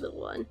over here, little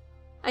one?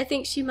 I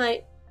think she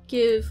might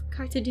give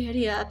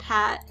Cartaderia a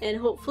pat, and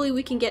hopefully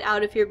we can get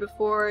out of here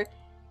before...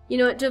 You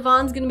know what,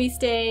 Devon's gonna be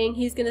staying,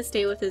 he's gonna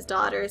stay with his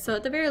daughter, so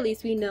at the very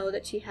least we know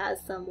that she has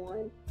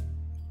someone.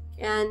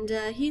 And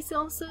he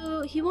won't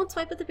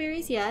swipe at the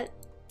berries yet.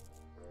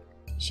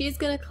 She's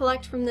gonna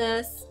collect from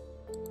this,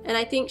 and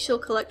I think she'll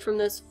collect from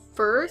this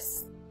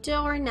first,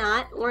 or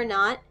not.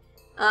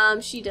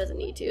 She doesn't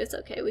need to, it's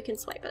okay, we can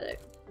swipe at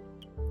it.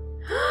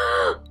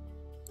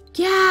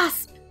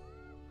 Gasp!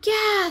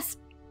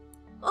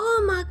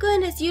 Oh my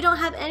goodness, you don't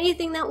have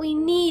anything that we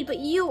need, but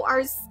you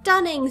are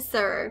stunning,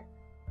 sir!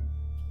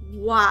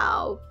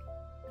 Wow.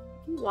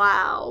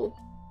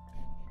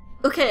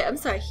 Okay, I'm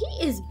sorry.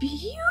 He is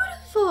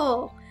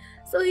beautiful.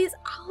 So he's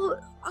out.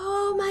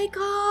 Oh my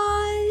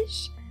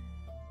gosh.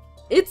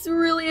 It's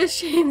really a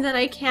shame that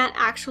I can't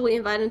actually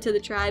invite him to the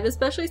tribe,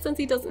 especially since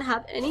he doesn't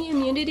have any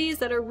immunities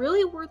that are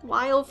really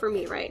worthwhile for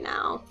me right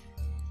now.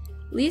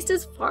 At least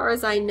as far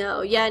as I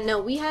know. Yeah,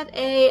 no, we have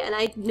A, and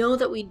I know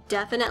that we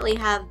definitely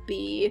have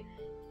B.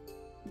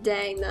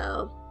 Dang,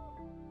 though.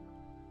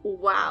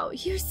 Wow,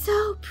 you're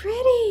so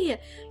pretty!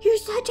 You're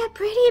such a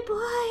pretty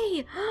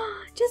boy!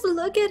 Just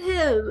look at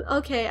him!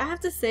 Okay, I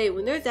have to say,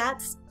 when they're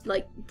that,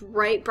 like,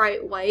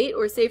 bright white,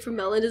 or say from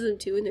Melanism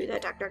 2 and they're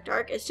that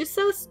dark, it's just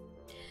so,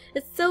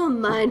 it's so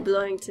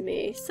mind-blowing to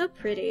me. So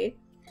pretty.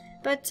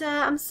 But,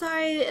 I'm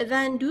sorry,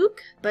 Van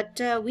Duke,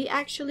 but, we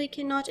actually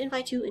cannot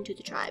invite you into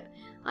the tribe.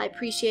 I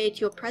appreciate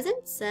your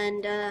presence,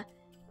 and,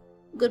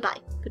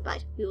 goodbye.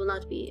 We will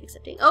not be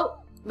accepting. Oh!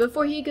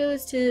 Before he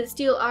goes to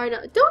steal our...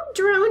 Don't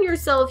drown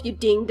yourself, you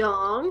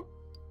ding-dong!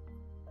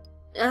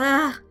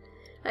 Well,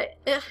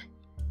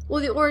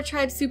 the Aura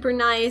tribe's super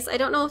nice. I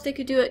don't know if they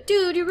could do it.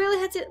 Dude, you really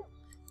had to...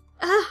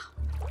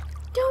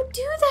 Don't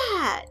do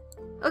that!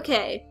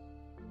 Okay.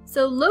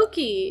 So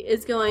Loki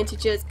is going to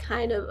just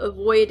kind of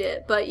avoid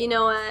it. But you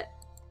know what?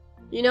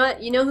 You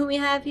know who we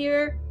have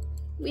here?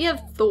 We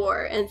have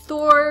Thor. And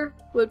Thor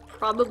would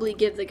probably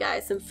give the guy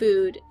some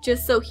food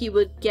just so he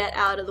would get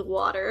out of the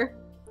water.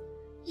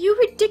 You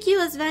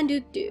ridiculous Van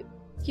Duke dude.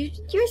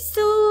 You're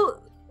so...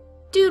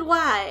 Dude,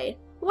 why?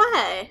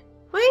 Why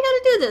you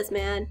gotta do this,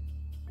 man?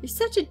 You're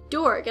such a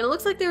dork, and it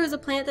looks like there was a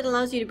plant that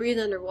allows you to breathe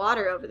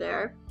underwater over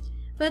there.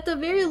 But at the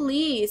very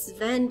least,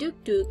 Van Duk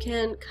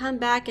can come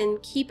back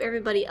and keep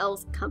everybody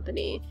else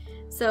company.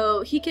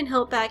 So he can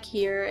help back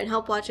here and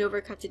help watch over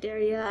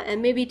Cafeteria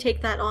and maybe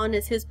take that on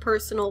as his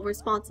personal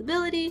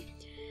responsibility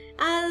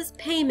as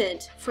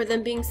payment for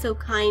them being so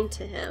kind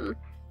to him.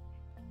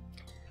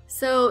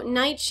 So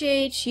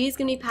Nightshade, she's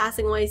going to be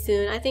passing away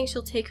soon. I think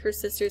she'll take her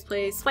sister's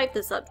place, swipe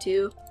this up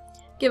too,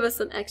 give us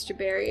some extra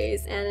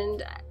berries,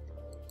 and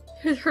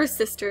her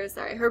sister's,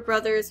 sorry, her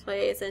brother's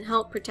place and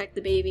help protect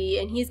the baby,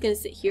 and he's going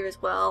to sit here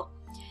as well.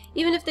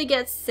 Even if they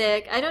get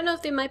sick, I don't know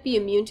if they might be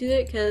immune to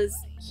it because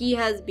he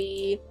has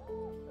B.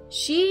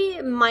 She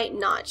might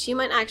not. She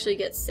might actually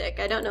get sick.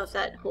 I don't know if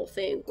that whole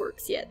thing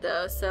works yet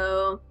though,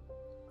 so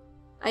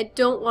I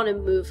don't want to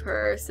move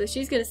her, so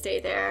she's going to stay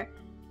there.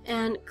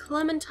 And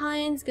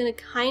Clementine's going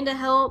to kind of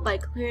help by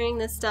clearing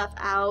this stuff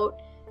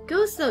out.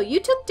 Ghost though, you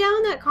took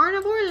down that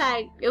carnivore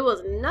like it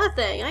was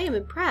nothing. I am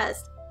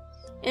impressed.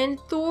 And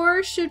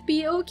Thor should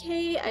be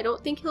okay. I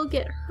don't think he'll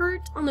get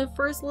hurt on the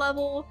first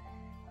level.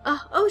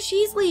 Oh,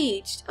 she's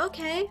leeched.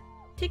 Okay.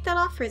 Take that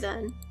off her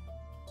then.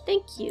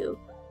 Thank you.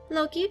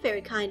 Loki,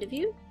 very kind of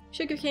you.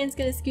 Sugarcane's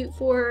gonna scoot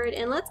forward,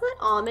 and let's let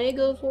Ame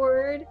go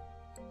forward.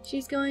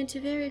 She's going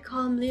to very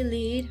calmly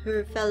lead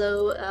her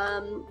fellow,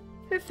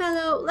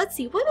 let's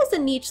see, what is a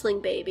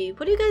Nicheling baby?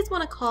 What do you guys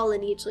want to call a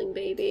Nicheling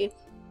baby?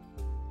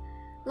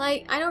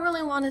 Like, I don't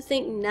really want to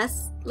think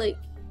nest, like,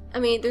 I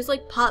mean, there's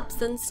like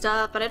pups and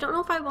stuff, but I don't know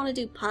if I want to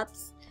do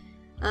pups.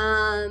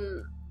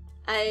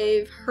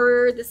 I've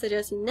heard the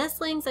suggestion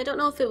nestlings. I don't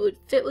know if it would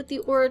fit with the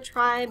Aura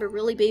tribe or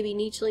really baby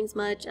Nichelings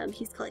much.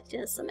 He's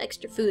collecting us some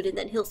extra food and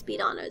then he'll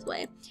speed on his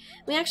way.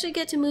 We actually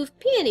get to move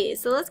Peony,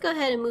 so let's go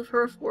ahead and move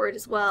her forward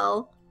as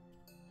well.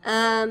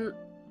 I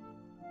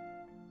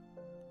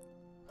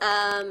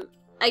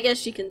guess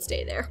she can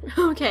stay there.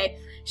 Okay,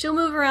 she'll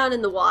move around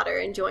in the water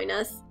and join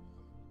us.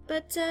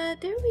 But, there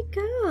we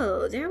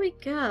go. There we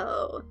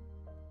go.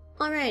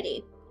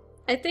 Alrighty.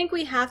 I think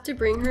we have to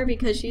bring her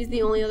because she's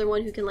the only other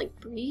one who can, like,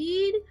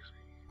 breed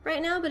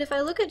right now. But if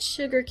I look at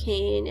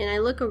Sugarcane and I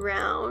look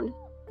around,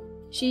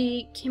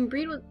 she can't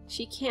breed with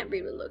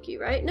Loki,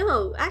 right?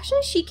 No,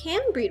 actually she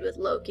can breed with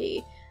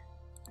Loki.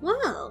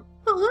 Well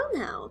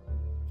now.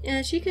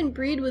 Yeah, she can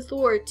breed with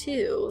Thor,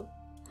 too.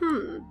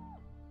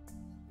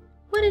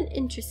 What an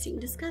interesting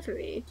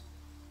discovery.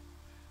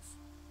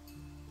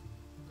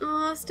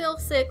 Aw, still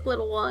sick,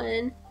 little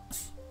one.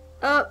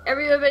 Oh,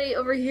 everybody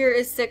over here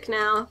is sick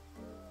now.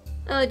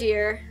 Oh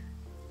dear.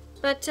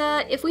 But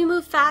if we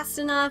move fast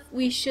enough,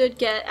 we should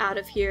get out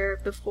of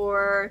here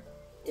before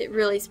it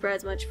really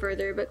spreads much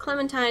further. But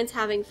Clementine's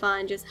having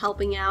fun, just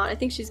helping out. I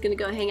think she's gonna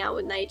go hang out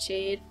with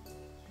Nightshade,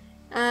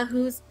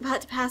 who's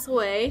about to pass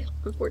away,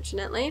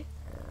 unfortunately.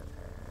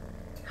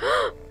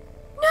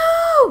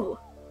 No!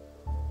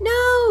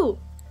 No!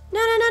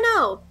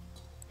 No!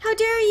 How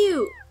dare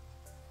you!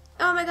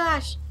 Oh my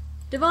gosh.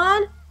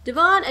 Devon,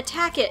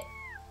 attack it.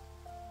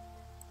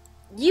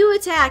 You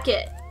attack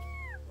it.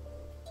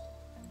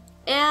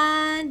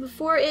 And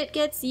before it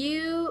gets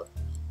you,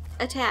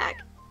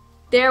 attack.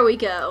 There we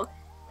go.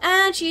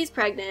 And she's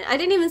pregnant. I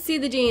didn't even see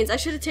the genes. I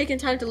should have taken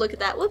time to look at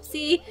that.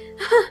 Whoopsie.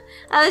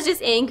 I was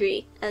just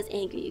angry. I was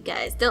angry, you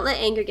guys. Don't let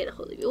anger get a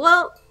hold of you.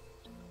 Well,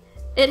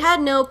 it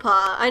had no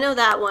paw. I know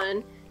that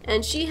one.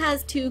 And she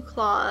has 2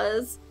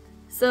 claws.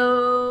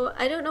 So,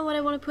 I don't know what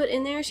I want to put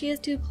in there. She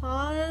has 2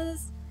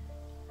 claws.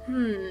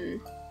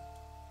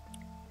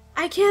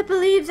 I can't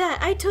believe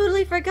that. I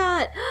totally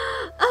forgot.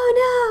 Oh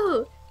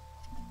no!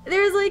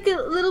 There's like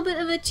a little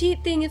bit of a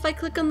cheat thing. If I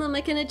click on them,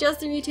 I can adjust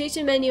the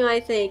mutation menu, I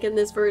think, in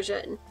this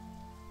version.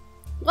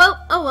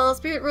 Well, oh well,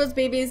 Spirit Rose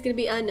Baby is going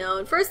to be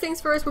unknown. First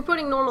things first, we're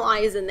putting normal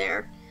eyes in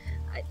there.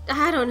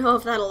 I don't know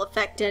if that'll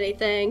affect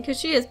anything, because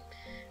she is...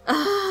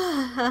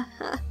 Well,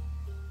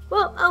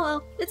 oh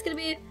well, it's going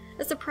to be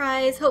a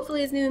surprise.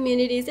 Hopefully it's new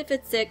immunities. If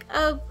it's sick,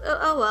 oh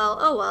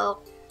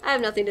well. I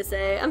have nothing to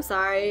say. I'm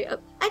sorry. I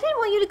didn't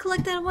want you to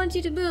collect that. I wanted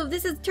you to move.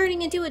 This is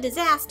turning into a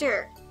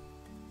disaster.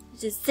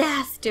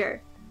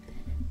 Disaster.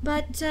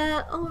 But,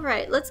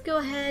 alright, let's go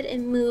ahead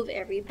and move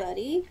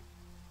everybody.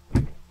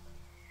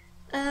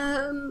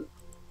 Okay,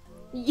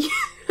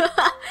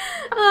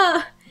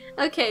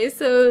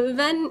 so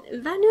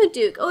Vanu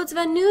Duke. Oh, it's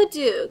Vanu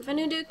Duke.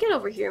 Vanu Duke, get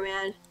over here,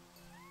 man.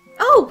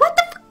 Oh, what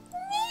the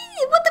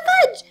what the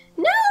fudge?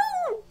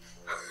 No!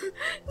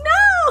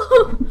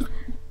 No!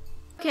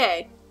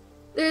 Okay,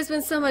 there's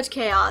been so much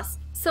chaos.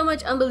 So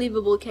much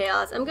unbelievable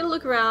chaos. I'm gonna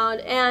look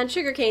around, and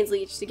Sugarcane's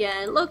leeched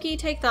again. Loki,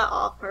 take that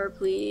off her,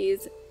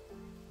 please.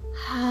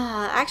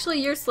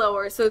 Actually, you're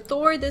slower, so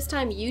Thor, this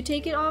time you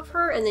take it off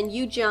her, and then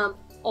you jump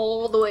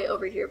all the way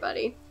over here,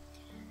 buddy.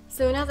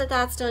 So now that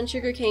that's done,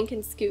 Sugarcane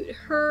can scoot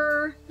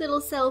her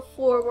little self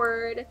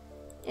forward,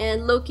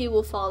 and Loki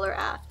will follow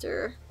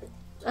after.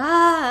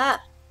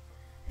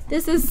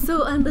 This is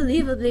so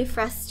unbelievably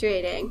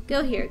frustrating.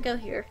 Go here, go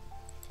here.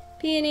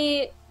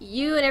 Peony,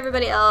 you and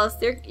everybody else,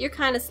 you're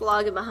kind of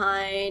slogging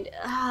behind.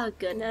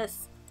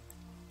 Goodness.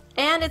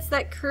 And it's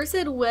that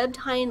cursed webbed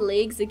hind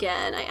legs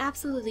again. I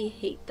absolutely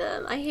hate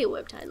them. I hate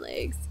webbed hind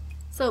legs.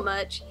 so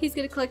much. He's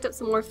gonna collect up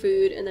some more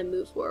food and then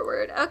move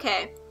forward.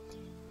 Okay.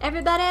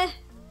 Everybody,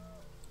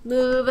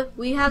 move.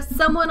 We have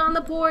someone on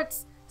the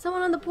ports.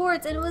 Someone on the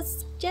ports, and it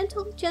was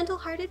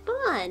gentle-hearted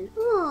Bun.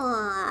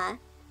 Aww.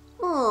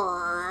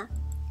 Aww.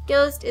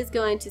 Ghost is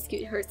going to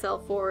scoot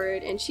herself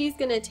forward, and she's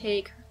gonna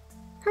take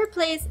her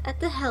place at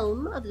the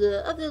helm of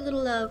the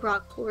little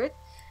rock port,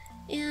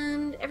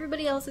 and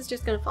everybody else is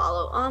just gonna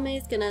follow.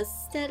 Ame's gonna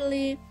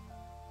steadily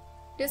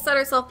just set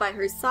herself by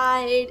her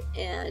side,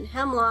 and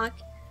Hemlock,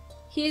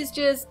 he's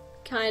just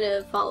kind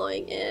of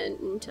following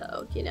in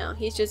tow, you know,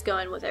 he's just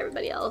going with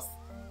everybody else.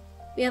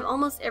 We have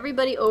almost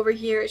everybody over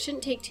here. It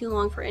shouldn't take too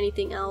long for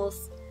anything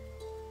else.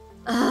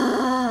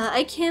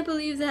 I can't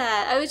believe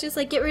that. I was just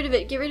like, get rid of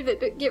it, get rid of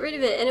it, get rid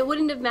of it. And it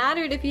wouldn't have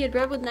mattered if he had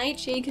bred with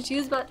Nightshade because she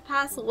was about to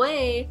pass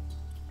away.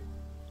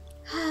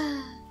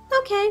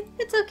 Okay,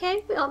 it's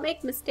okay. We all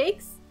make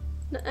mistakes.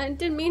 I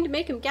didn't mean to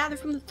make him gather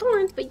from the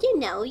thorns, but you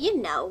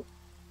know.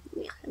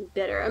 I'm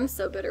bitter. I'm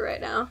so bitter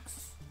right now.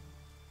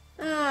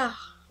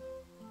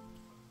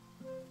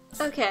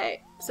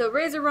 Okay, so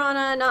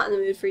Razorana, not in the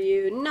mood for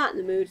you, not in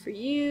the mood for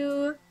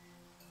you.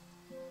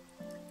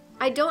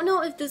 I don't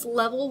know if this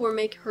level will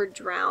make her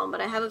drown, but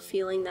I have a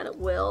feeling that it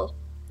will.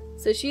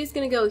 So she's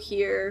gonna go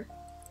here,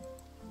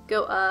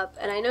 go up,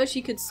 and I know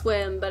she could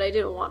swim, but I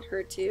didn't want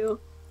her to.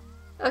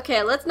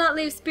 Okay, let's not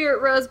leave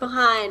Spirit Rose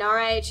behind,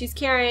 alright? She's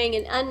carrying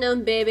an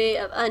unknown baby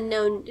of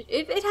unknown...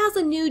 If it has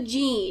a new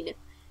gene,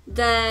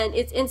 then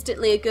it's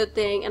instantly a good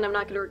thing, and I'm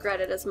not going to regret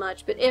it as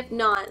much. But if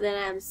not,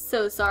 then I'm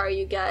so sorry,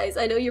 you guys.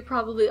 I know you're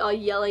probably all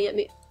yelling at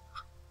me.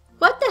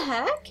 What the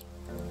heck?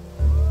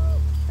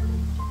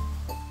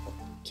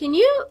 Can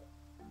you...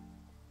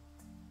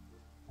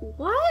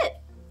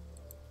 What?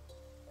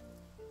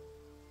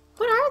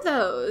 What are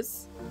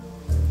those?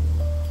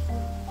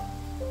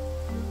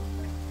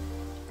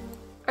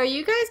 Are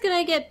you guys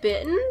gonna get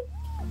bitten?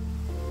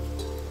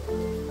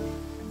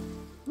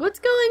 What's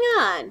going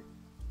on?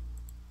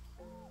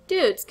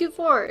 Dude, scoot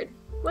forward.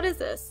 What is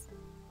this?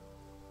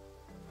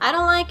 I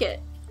don't like it.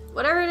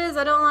 Whatever it is,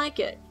 I don't like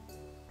it.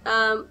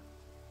 Do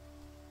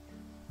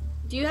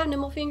you have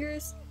nimble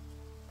fingers?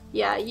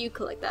 Yeah, you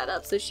collect that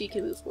up so she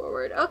can move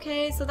forward.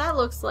 Okay, so that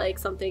looks like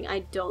something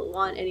I don't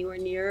want anywhere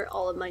near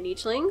all of my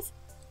nichelings.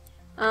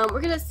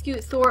 We're gonna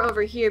scoot Thor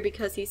over here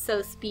because he's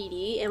so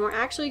speedy, and we're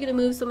actually gonna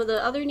move some of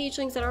the other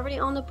nichelings that are already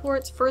on the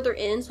ports further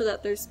in so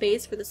that there's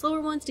space for the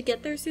slower ones to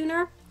get there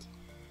sooner.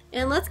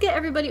 And let's get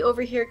everybody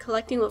over here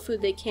collecting what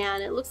food they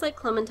can. It looks like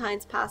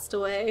Clementine's passed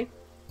away.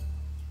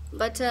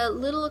 But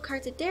little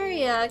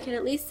Cartidaria can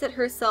at least sit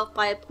herself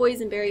by a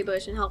poison berry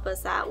bush and help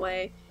us that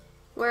way.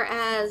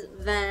 Whereas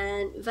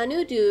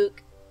Vanuduk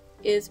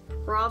is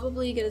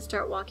probably gonna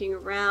start walking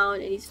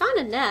around, and he's found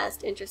a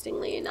nest,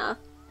 interestingly enough.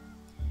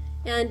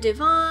 And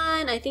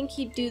Devon, I think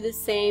he'd do the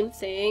same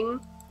thing.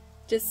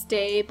 Just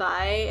stay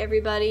by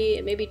everybody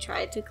and maybe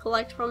try to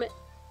collect from it.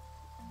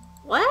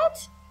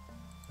 What?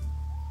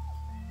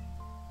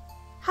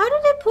 How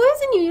did it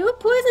poison you? You have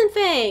poison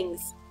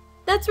fangs!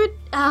 That's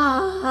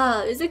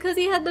is it because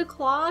he had the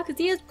claw? Because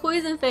he has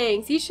poison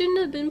fangs. He shouldn't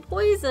have been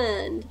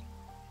poisoned.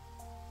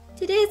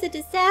 Today's a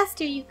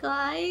disaster, you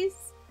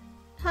guys.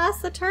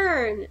 Pass the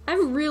turn.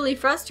 I'm really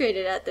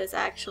frustrated at this,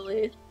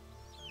 actually.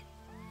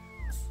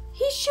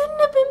 He shouldn't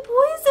have been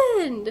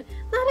poisoned!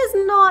 That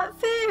is not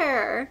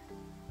fair!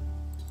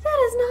 That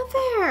is not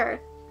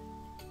fair!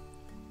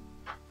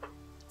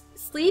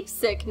 Sleep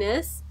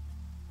sickness,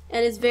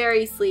 and is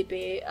very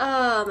sleepy.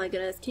 Oh my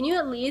goodness. Can you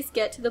at least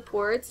get to the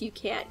ports? You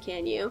can't,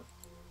 can you?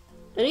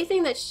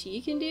 Anything that she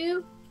can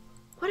do?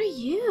 What are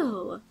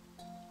you?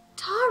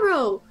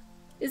 Taro!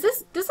 This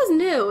is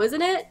new,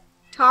 isn't it?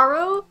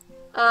 Taro?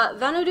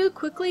 Vanadu,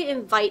 quickly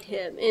invite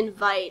him.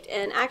 Invite.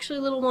 And actually,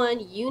 little one,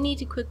 you need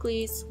to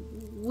quickly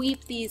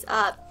sweep these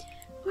up.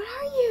 What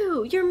are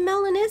you? You're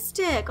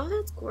melanistic. Oh,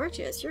 that's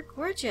gorgeous. You're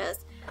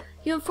gorgeous.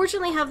 You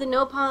unfortunately have the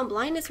no pollen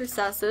blindness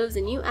recessives,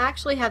 and you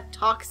actually have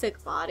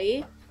toxic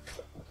body.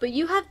 But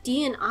you have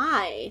D and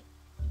I.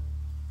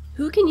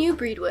 Who can you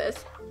breed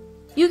with?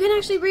 You can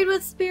actually breed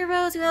with Spear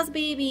Rose, who has a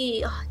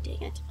baby. Oh,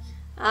 dang it.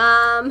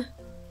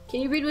 Can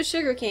you breed with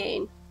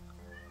Sugarcane?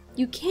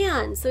 You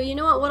can. So you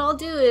know what? What I'll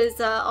do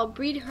is I'll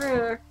breed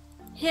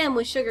him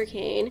with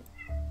Sugarcane.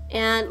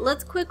 And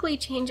let's quickly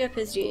change up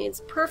his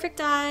genes. Perfect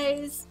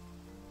Eyes.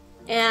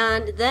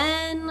 And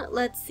then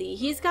let's see.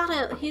 He's got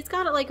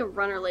like a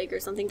runner leg or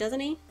something, doesn't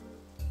he?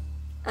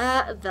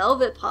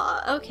 Velvet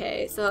Paw.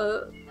 Okay,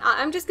 so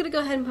I'm just gonna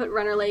go ahead and put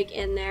runner leg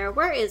in there.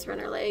 Where is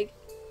runner leg?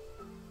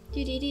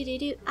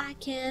 I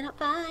cannot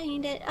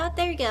find it. Oh,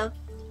 there you go.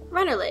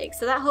 Runner leg.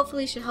 So that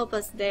hopefully should help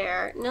us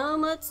there. Now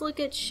let's look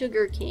at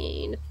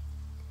Sugarcane.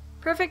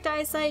 Perfect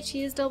eyesight.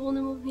 She has double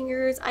nimble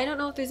fingers. I don't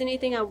know if there's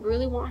anything I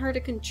really want her to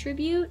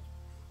contribute.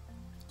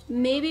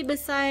 Maybe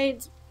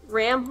besides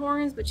ram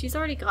horns, but she's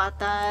already got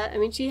that. I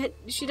mean,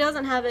 she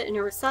doesn't have it in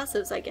her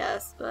recessives, I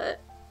guess, but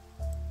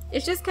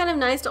it's just kind of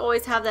nice to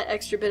always have that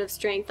extra bit of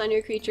strength on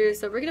your creatures.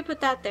 So we're gonna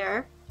put that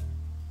there.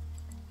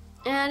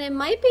 And it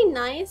might be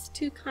nice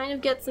to kind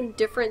of get some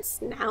different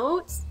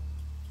snouts.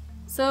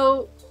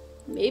 So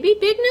maybe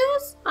Big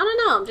Nose? I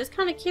don't know, I'm just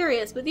kind of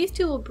curious, but these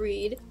two will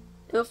breed.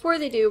 And before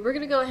they do, we're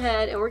going to go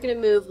ahead and we're going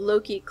to move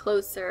Loki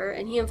closer,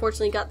 and he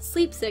unfortunately got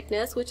sleep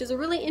sickness, which is a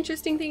really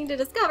interesting thing to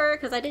discover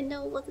because I didn't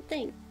know it was a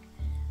thing.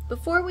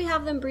 Before we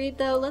have them breed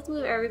though, let's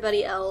move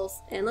everybody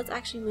else, and let's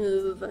actually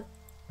move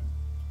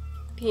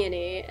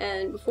Peony.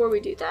 And before we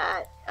do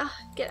that,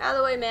 get out of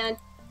the way, man.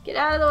 Get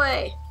out of the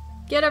way.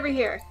 Get over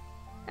here.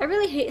 I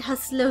really hate how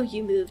slow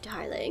you move,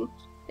 darling.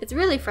 It's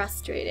really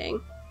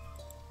frustrating.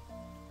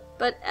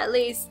 But at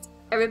least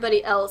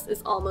everybody else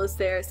is almost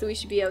there, so we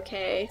should be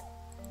okay.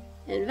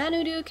 And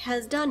Vanuduk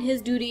has done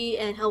his duty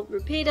and helped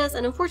repay us,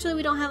 and unfortunately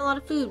we don't have a lot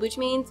of food, which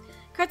means,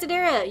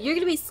 Cartadera, you're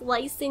gonna be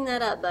slicing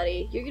that up,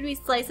 buddy. You're gonna be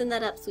slicing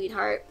that up,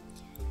 sweetheart.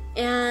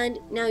 And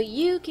now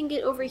you can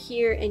get over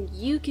here and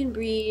you can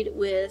breed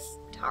with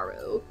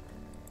Taro.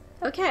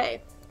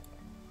 Okay.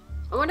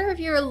 I wonder if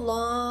you're a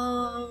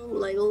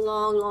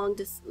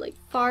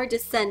far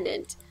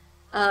descendant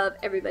of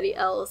everybody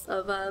else,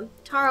 of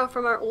Taro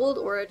from our old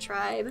Aura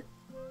tribe.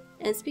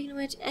 And speaking of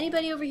which,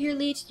 anybody over here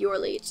leech? You're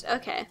leech.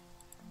 Okay.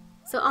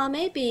 So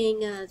Ame,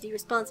 being the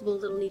responsible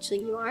little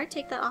leechling you are,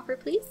 take that offer,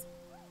 please.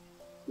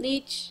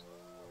 Leech,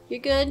 you're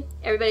good?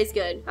 Everybody's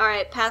good.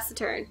 Alright, pass the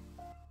turn.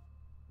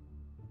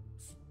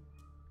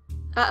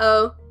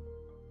 Uh-oh.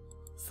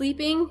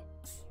 Sleeping?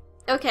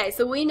 Okay,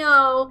 so we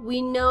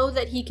know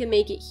that he can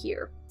make it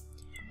here.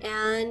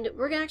 And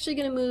we're actually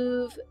going to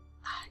move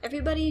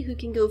everybody who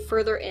can go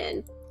further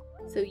in.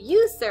 So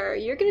you, sir,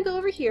 you're going to go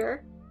over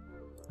here.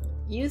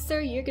 You,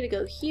 sir, you're going to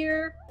go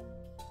here.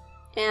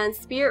 And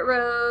Spirit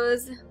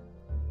Rose...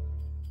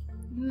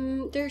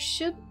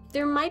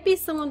 there might be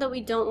someone that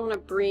we don't want to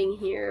bring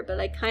here, but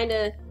I kind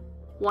of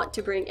want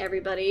to bring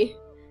everybody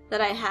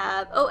that I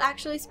have. Oh,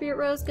 actually, Spirit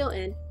Rose, go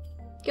in.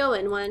 Go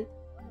in one.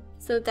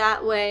 So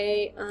that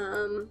way,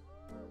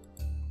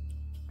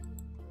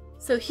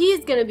 so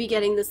he's gonna be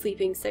getting the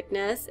sleeping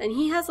sickness, and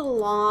he has a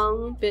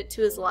long bit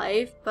to his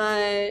life,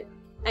 but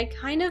I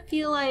kind of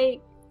feel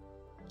like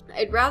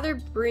I'd rather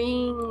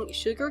bring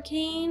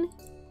Sugarcane.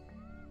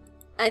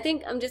 I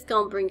think I'm just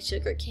gonna bring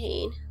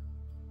Sugarcane.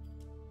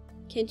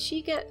 Can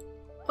she get...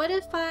 What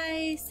if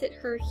I sit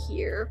her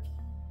here?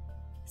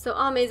 So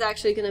Ame's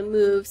actually going to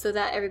move so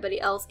that everybody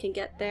else can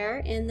get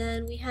there. And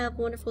then we have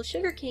wonderful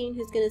Sugarcane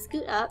who's going to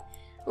scoot up.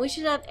 And we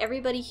should have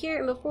everybody here.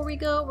 And before we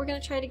go, we're going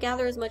to try to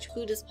gather as much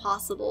food as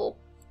possible.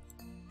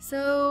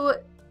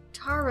 So,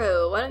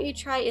 Taro, why don't you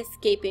try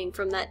escaping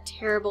from that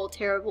terrible,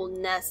 terrible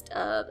nest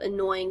of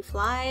annoying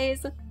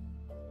flies?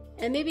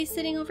 And maybe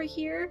sitting over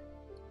here?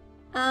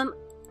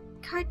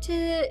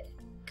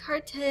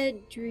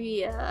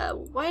 Cartadria,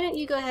 why don't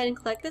you go ahead and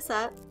collect this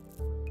up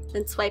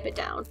and swipe it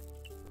down,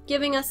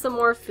 giving us some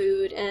more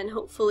food and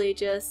hopefully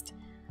just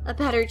a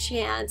better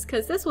chance,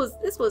 because this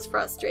was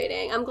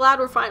frustrating. I'm glad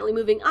we're finally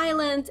moving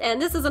islands,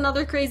 and this is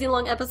another crazy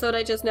long episode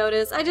I just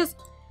noticed.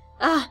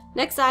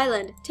 Next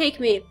island, take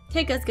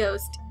us,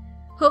 Ghost.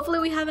 Hopefully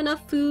we have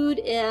enough food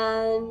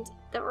and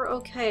that we're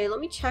okay. Let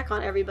me check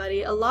on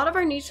everybody. A lot of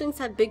our nichelings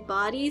have big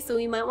bodies, so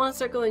we might want to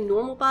start going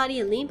normal body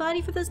and lean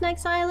body for this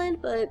next island,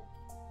 but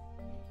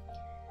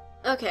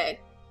okay.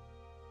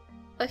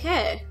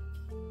 Okay.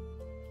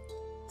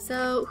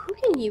 So, who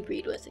can you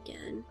breed with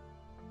again?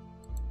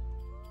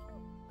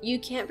 You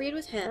can't breed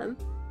with him.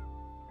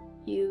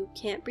 You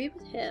can't breed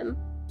with him.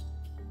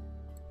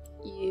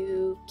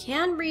 You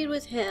can breed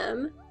with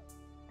him.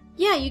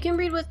 Yeah, you can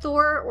breed with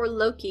Thor or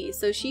Loki,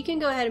 so she can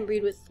go ahead and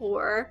breed with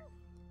Thor.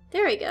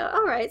 There we go.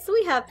 Alright, so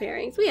we have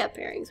pairings. We have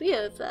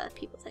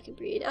people that can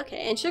breed.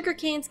 Okay, and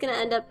Sugarcane's gonna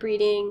end up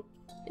breeding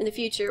in the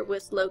future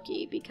with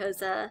Loki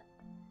because,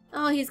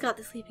 oh, he's got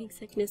the sleeping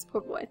sickness,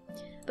 poor boy.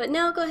 But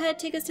now go ahead,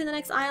 take us to the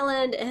next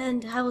island,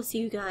 and I will see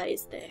you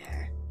guys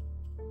there.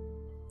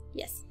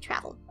 Yes,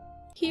 travel.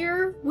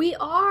 Here we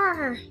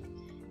are!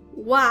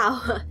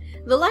 Wow,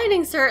 the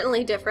lighting's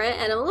certainly different,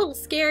 and I'm a little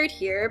scared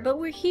here, but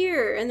we're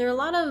here, and there are a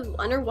lot of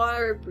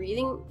underwater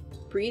breeding?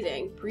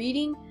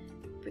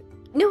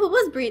 No, it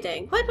was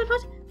breathing. What?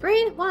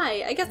 Brain?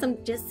 Why? I guess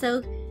I'm just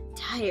so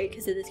tired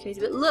because of this crazy,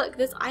 but look,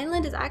 this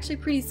island is actually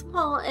pretty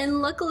small, and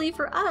luckily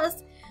for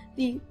us,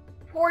 the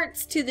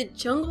ports to the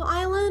jungle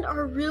island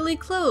are really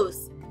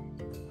close.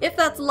 If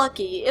that's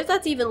lucky, if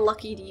that's even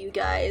lucky to you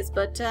guys,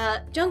 but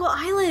jungle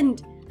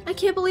island, I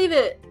can't believe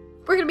it.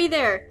 We're gonna be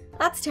there.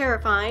 That's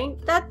terrifying.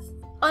 That's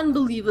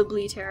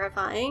unbelievably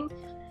terrifying.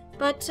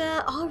 But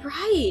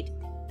alright,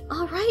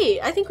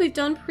 I think we've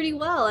done pretty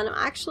well, and I'm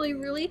actually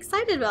really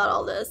excited about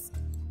all this.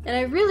 And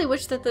I really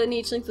wish that the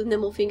nichelings with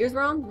nimble fingers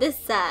were on this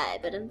side,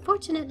 but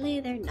unfortunately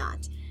they're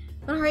not.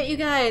 Alright, you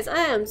guys, I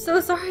am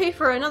so sorry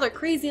for another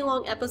crazy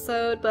long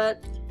episode,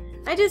 but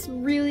I just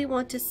really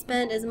want to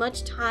spend as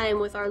much time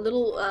with our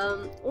little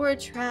Aura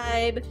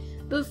tribe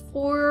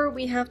before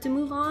we have to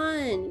move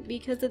on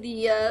because of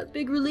the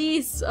big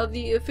release of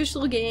the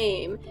official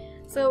game.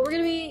 So we're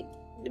going to be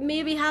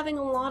maybe having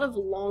a lot of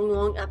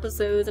long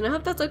episodes, and I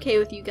hope that's okay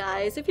with you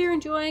guys. If you're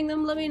enjoying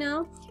them, let me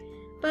know.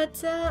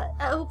 But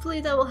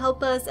hopefully that will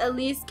help us at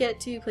least get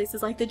to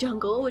places like the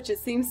jungle, which it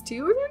seems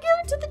to. We're going to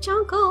get into the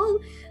jungle!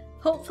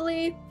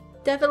 Hopefully,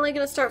 Definitely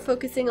going to start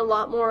focusing a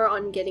lot more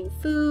on getting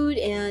food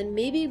and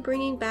maybe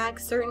bringing back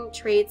certain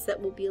traits that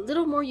will be a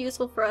little more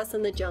useful for us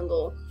in the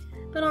jungle.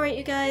 But alright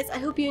you guys, I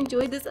hope you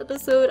enjoyed this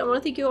episode. I want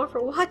to thank you all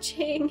for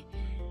watching.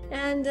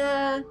 And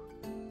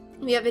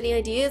if you have any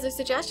ideas or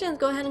suggestions,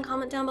 go ahead and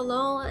comment down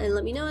below and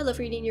let me know. I love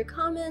reading your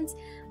comments.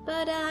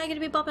 But I'm going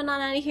to be bopping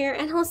on out of here,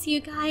 and I'll see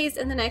you guys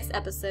in the next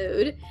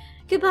episode.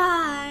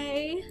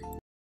 Goodbye!